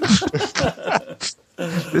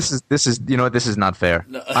 This is this is not fair.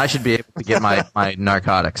 No. I should be able to get my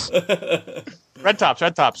narcotics. Red tops.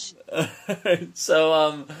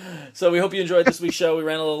 So we hope you enjoyed this week's show. We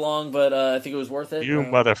ran a little long, but I think it was worth it. You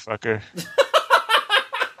motherfucker.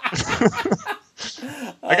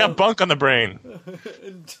 I got bunk on the brain.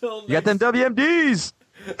 You got them WMDs.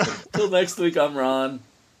 Until next week, I'm Ron.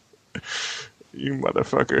 You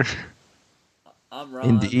motherfucker. I'm Ron.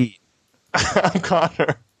 Indeed. I'm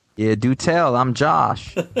Connor. Yeah, do tell. I'm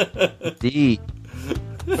Josh. Indeed.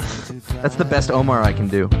 That's the best Omar I can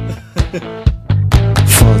do.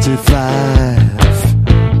 45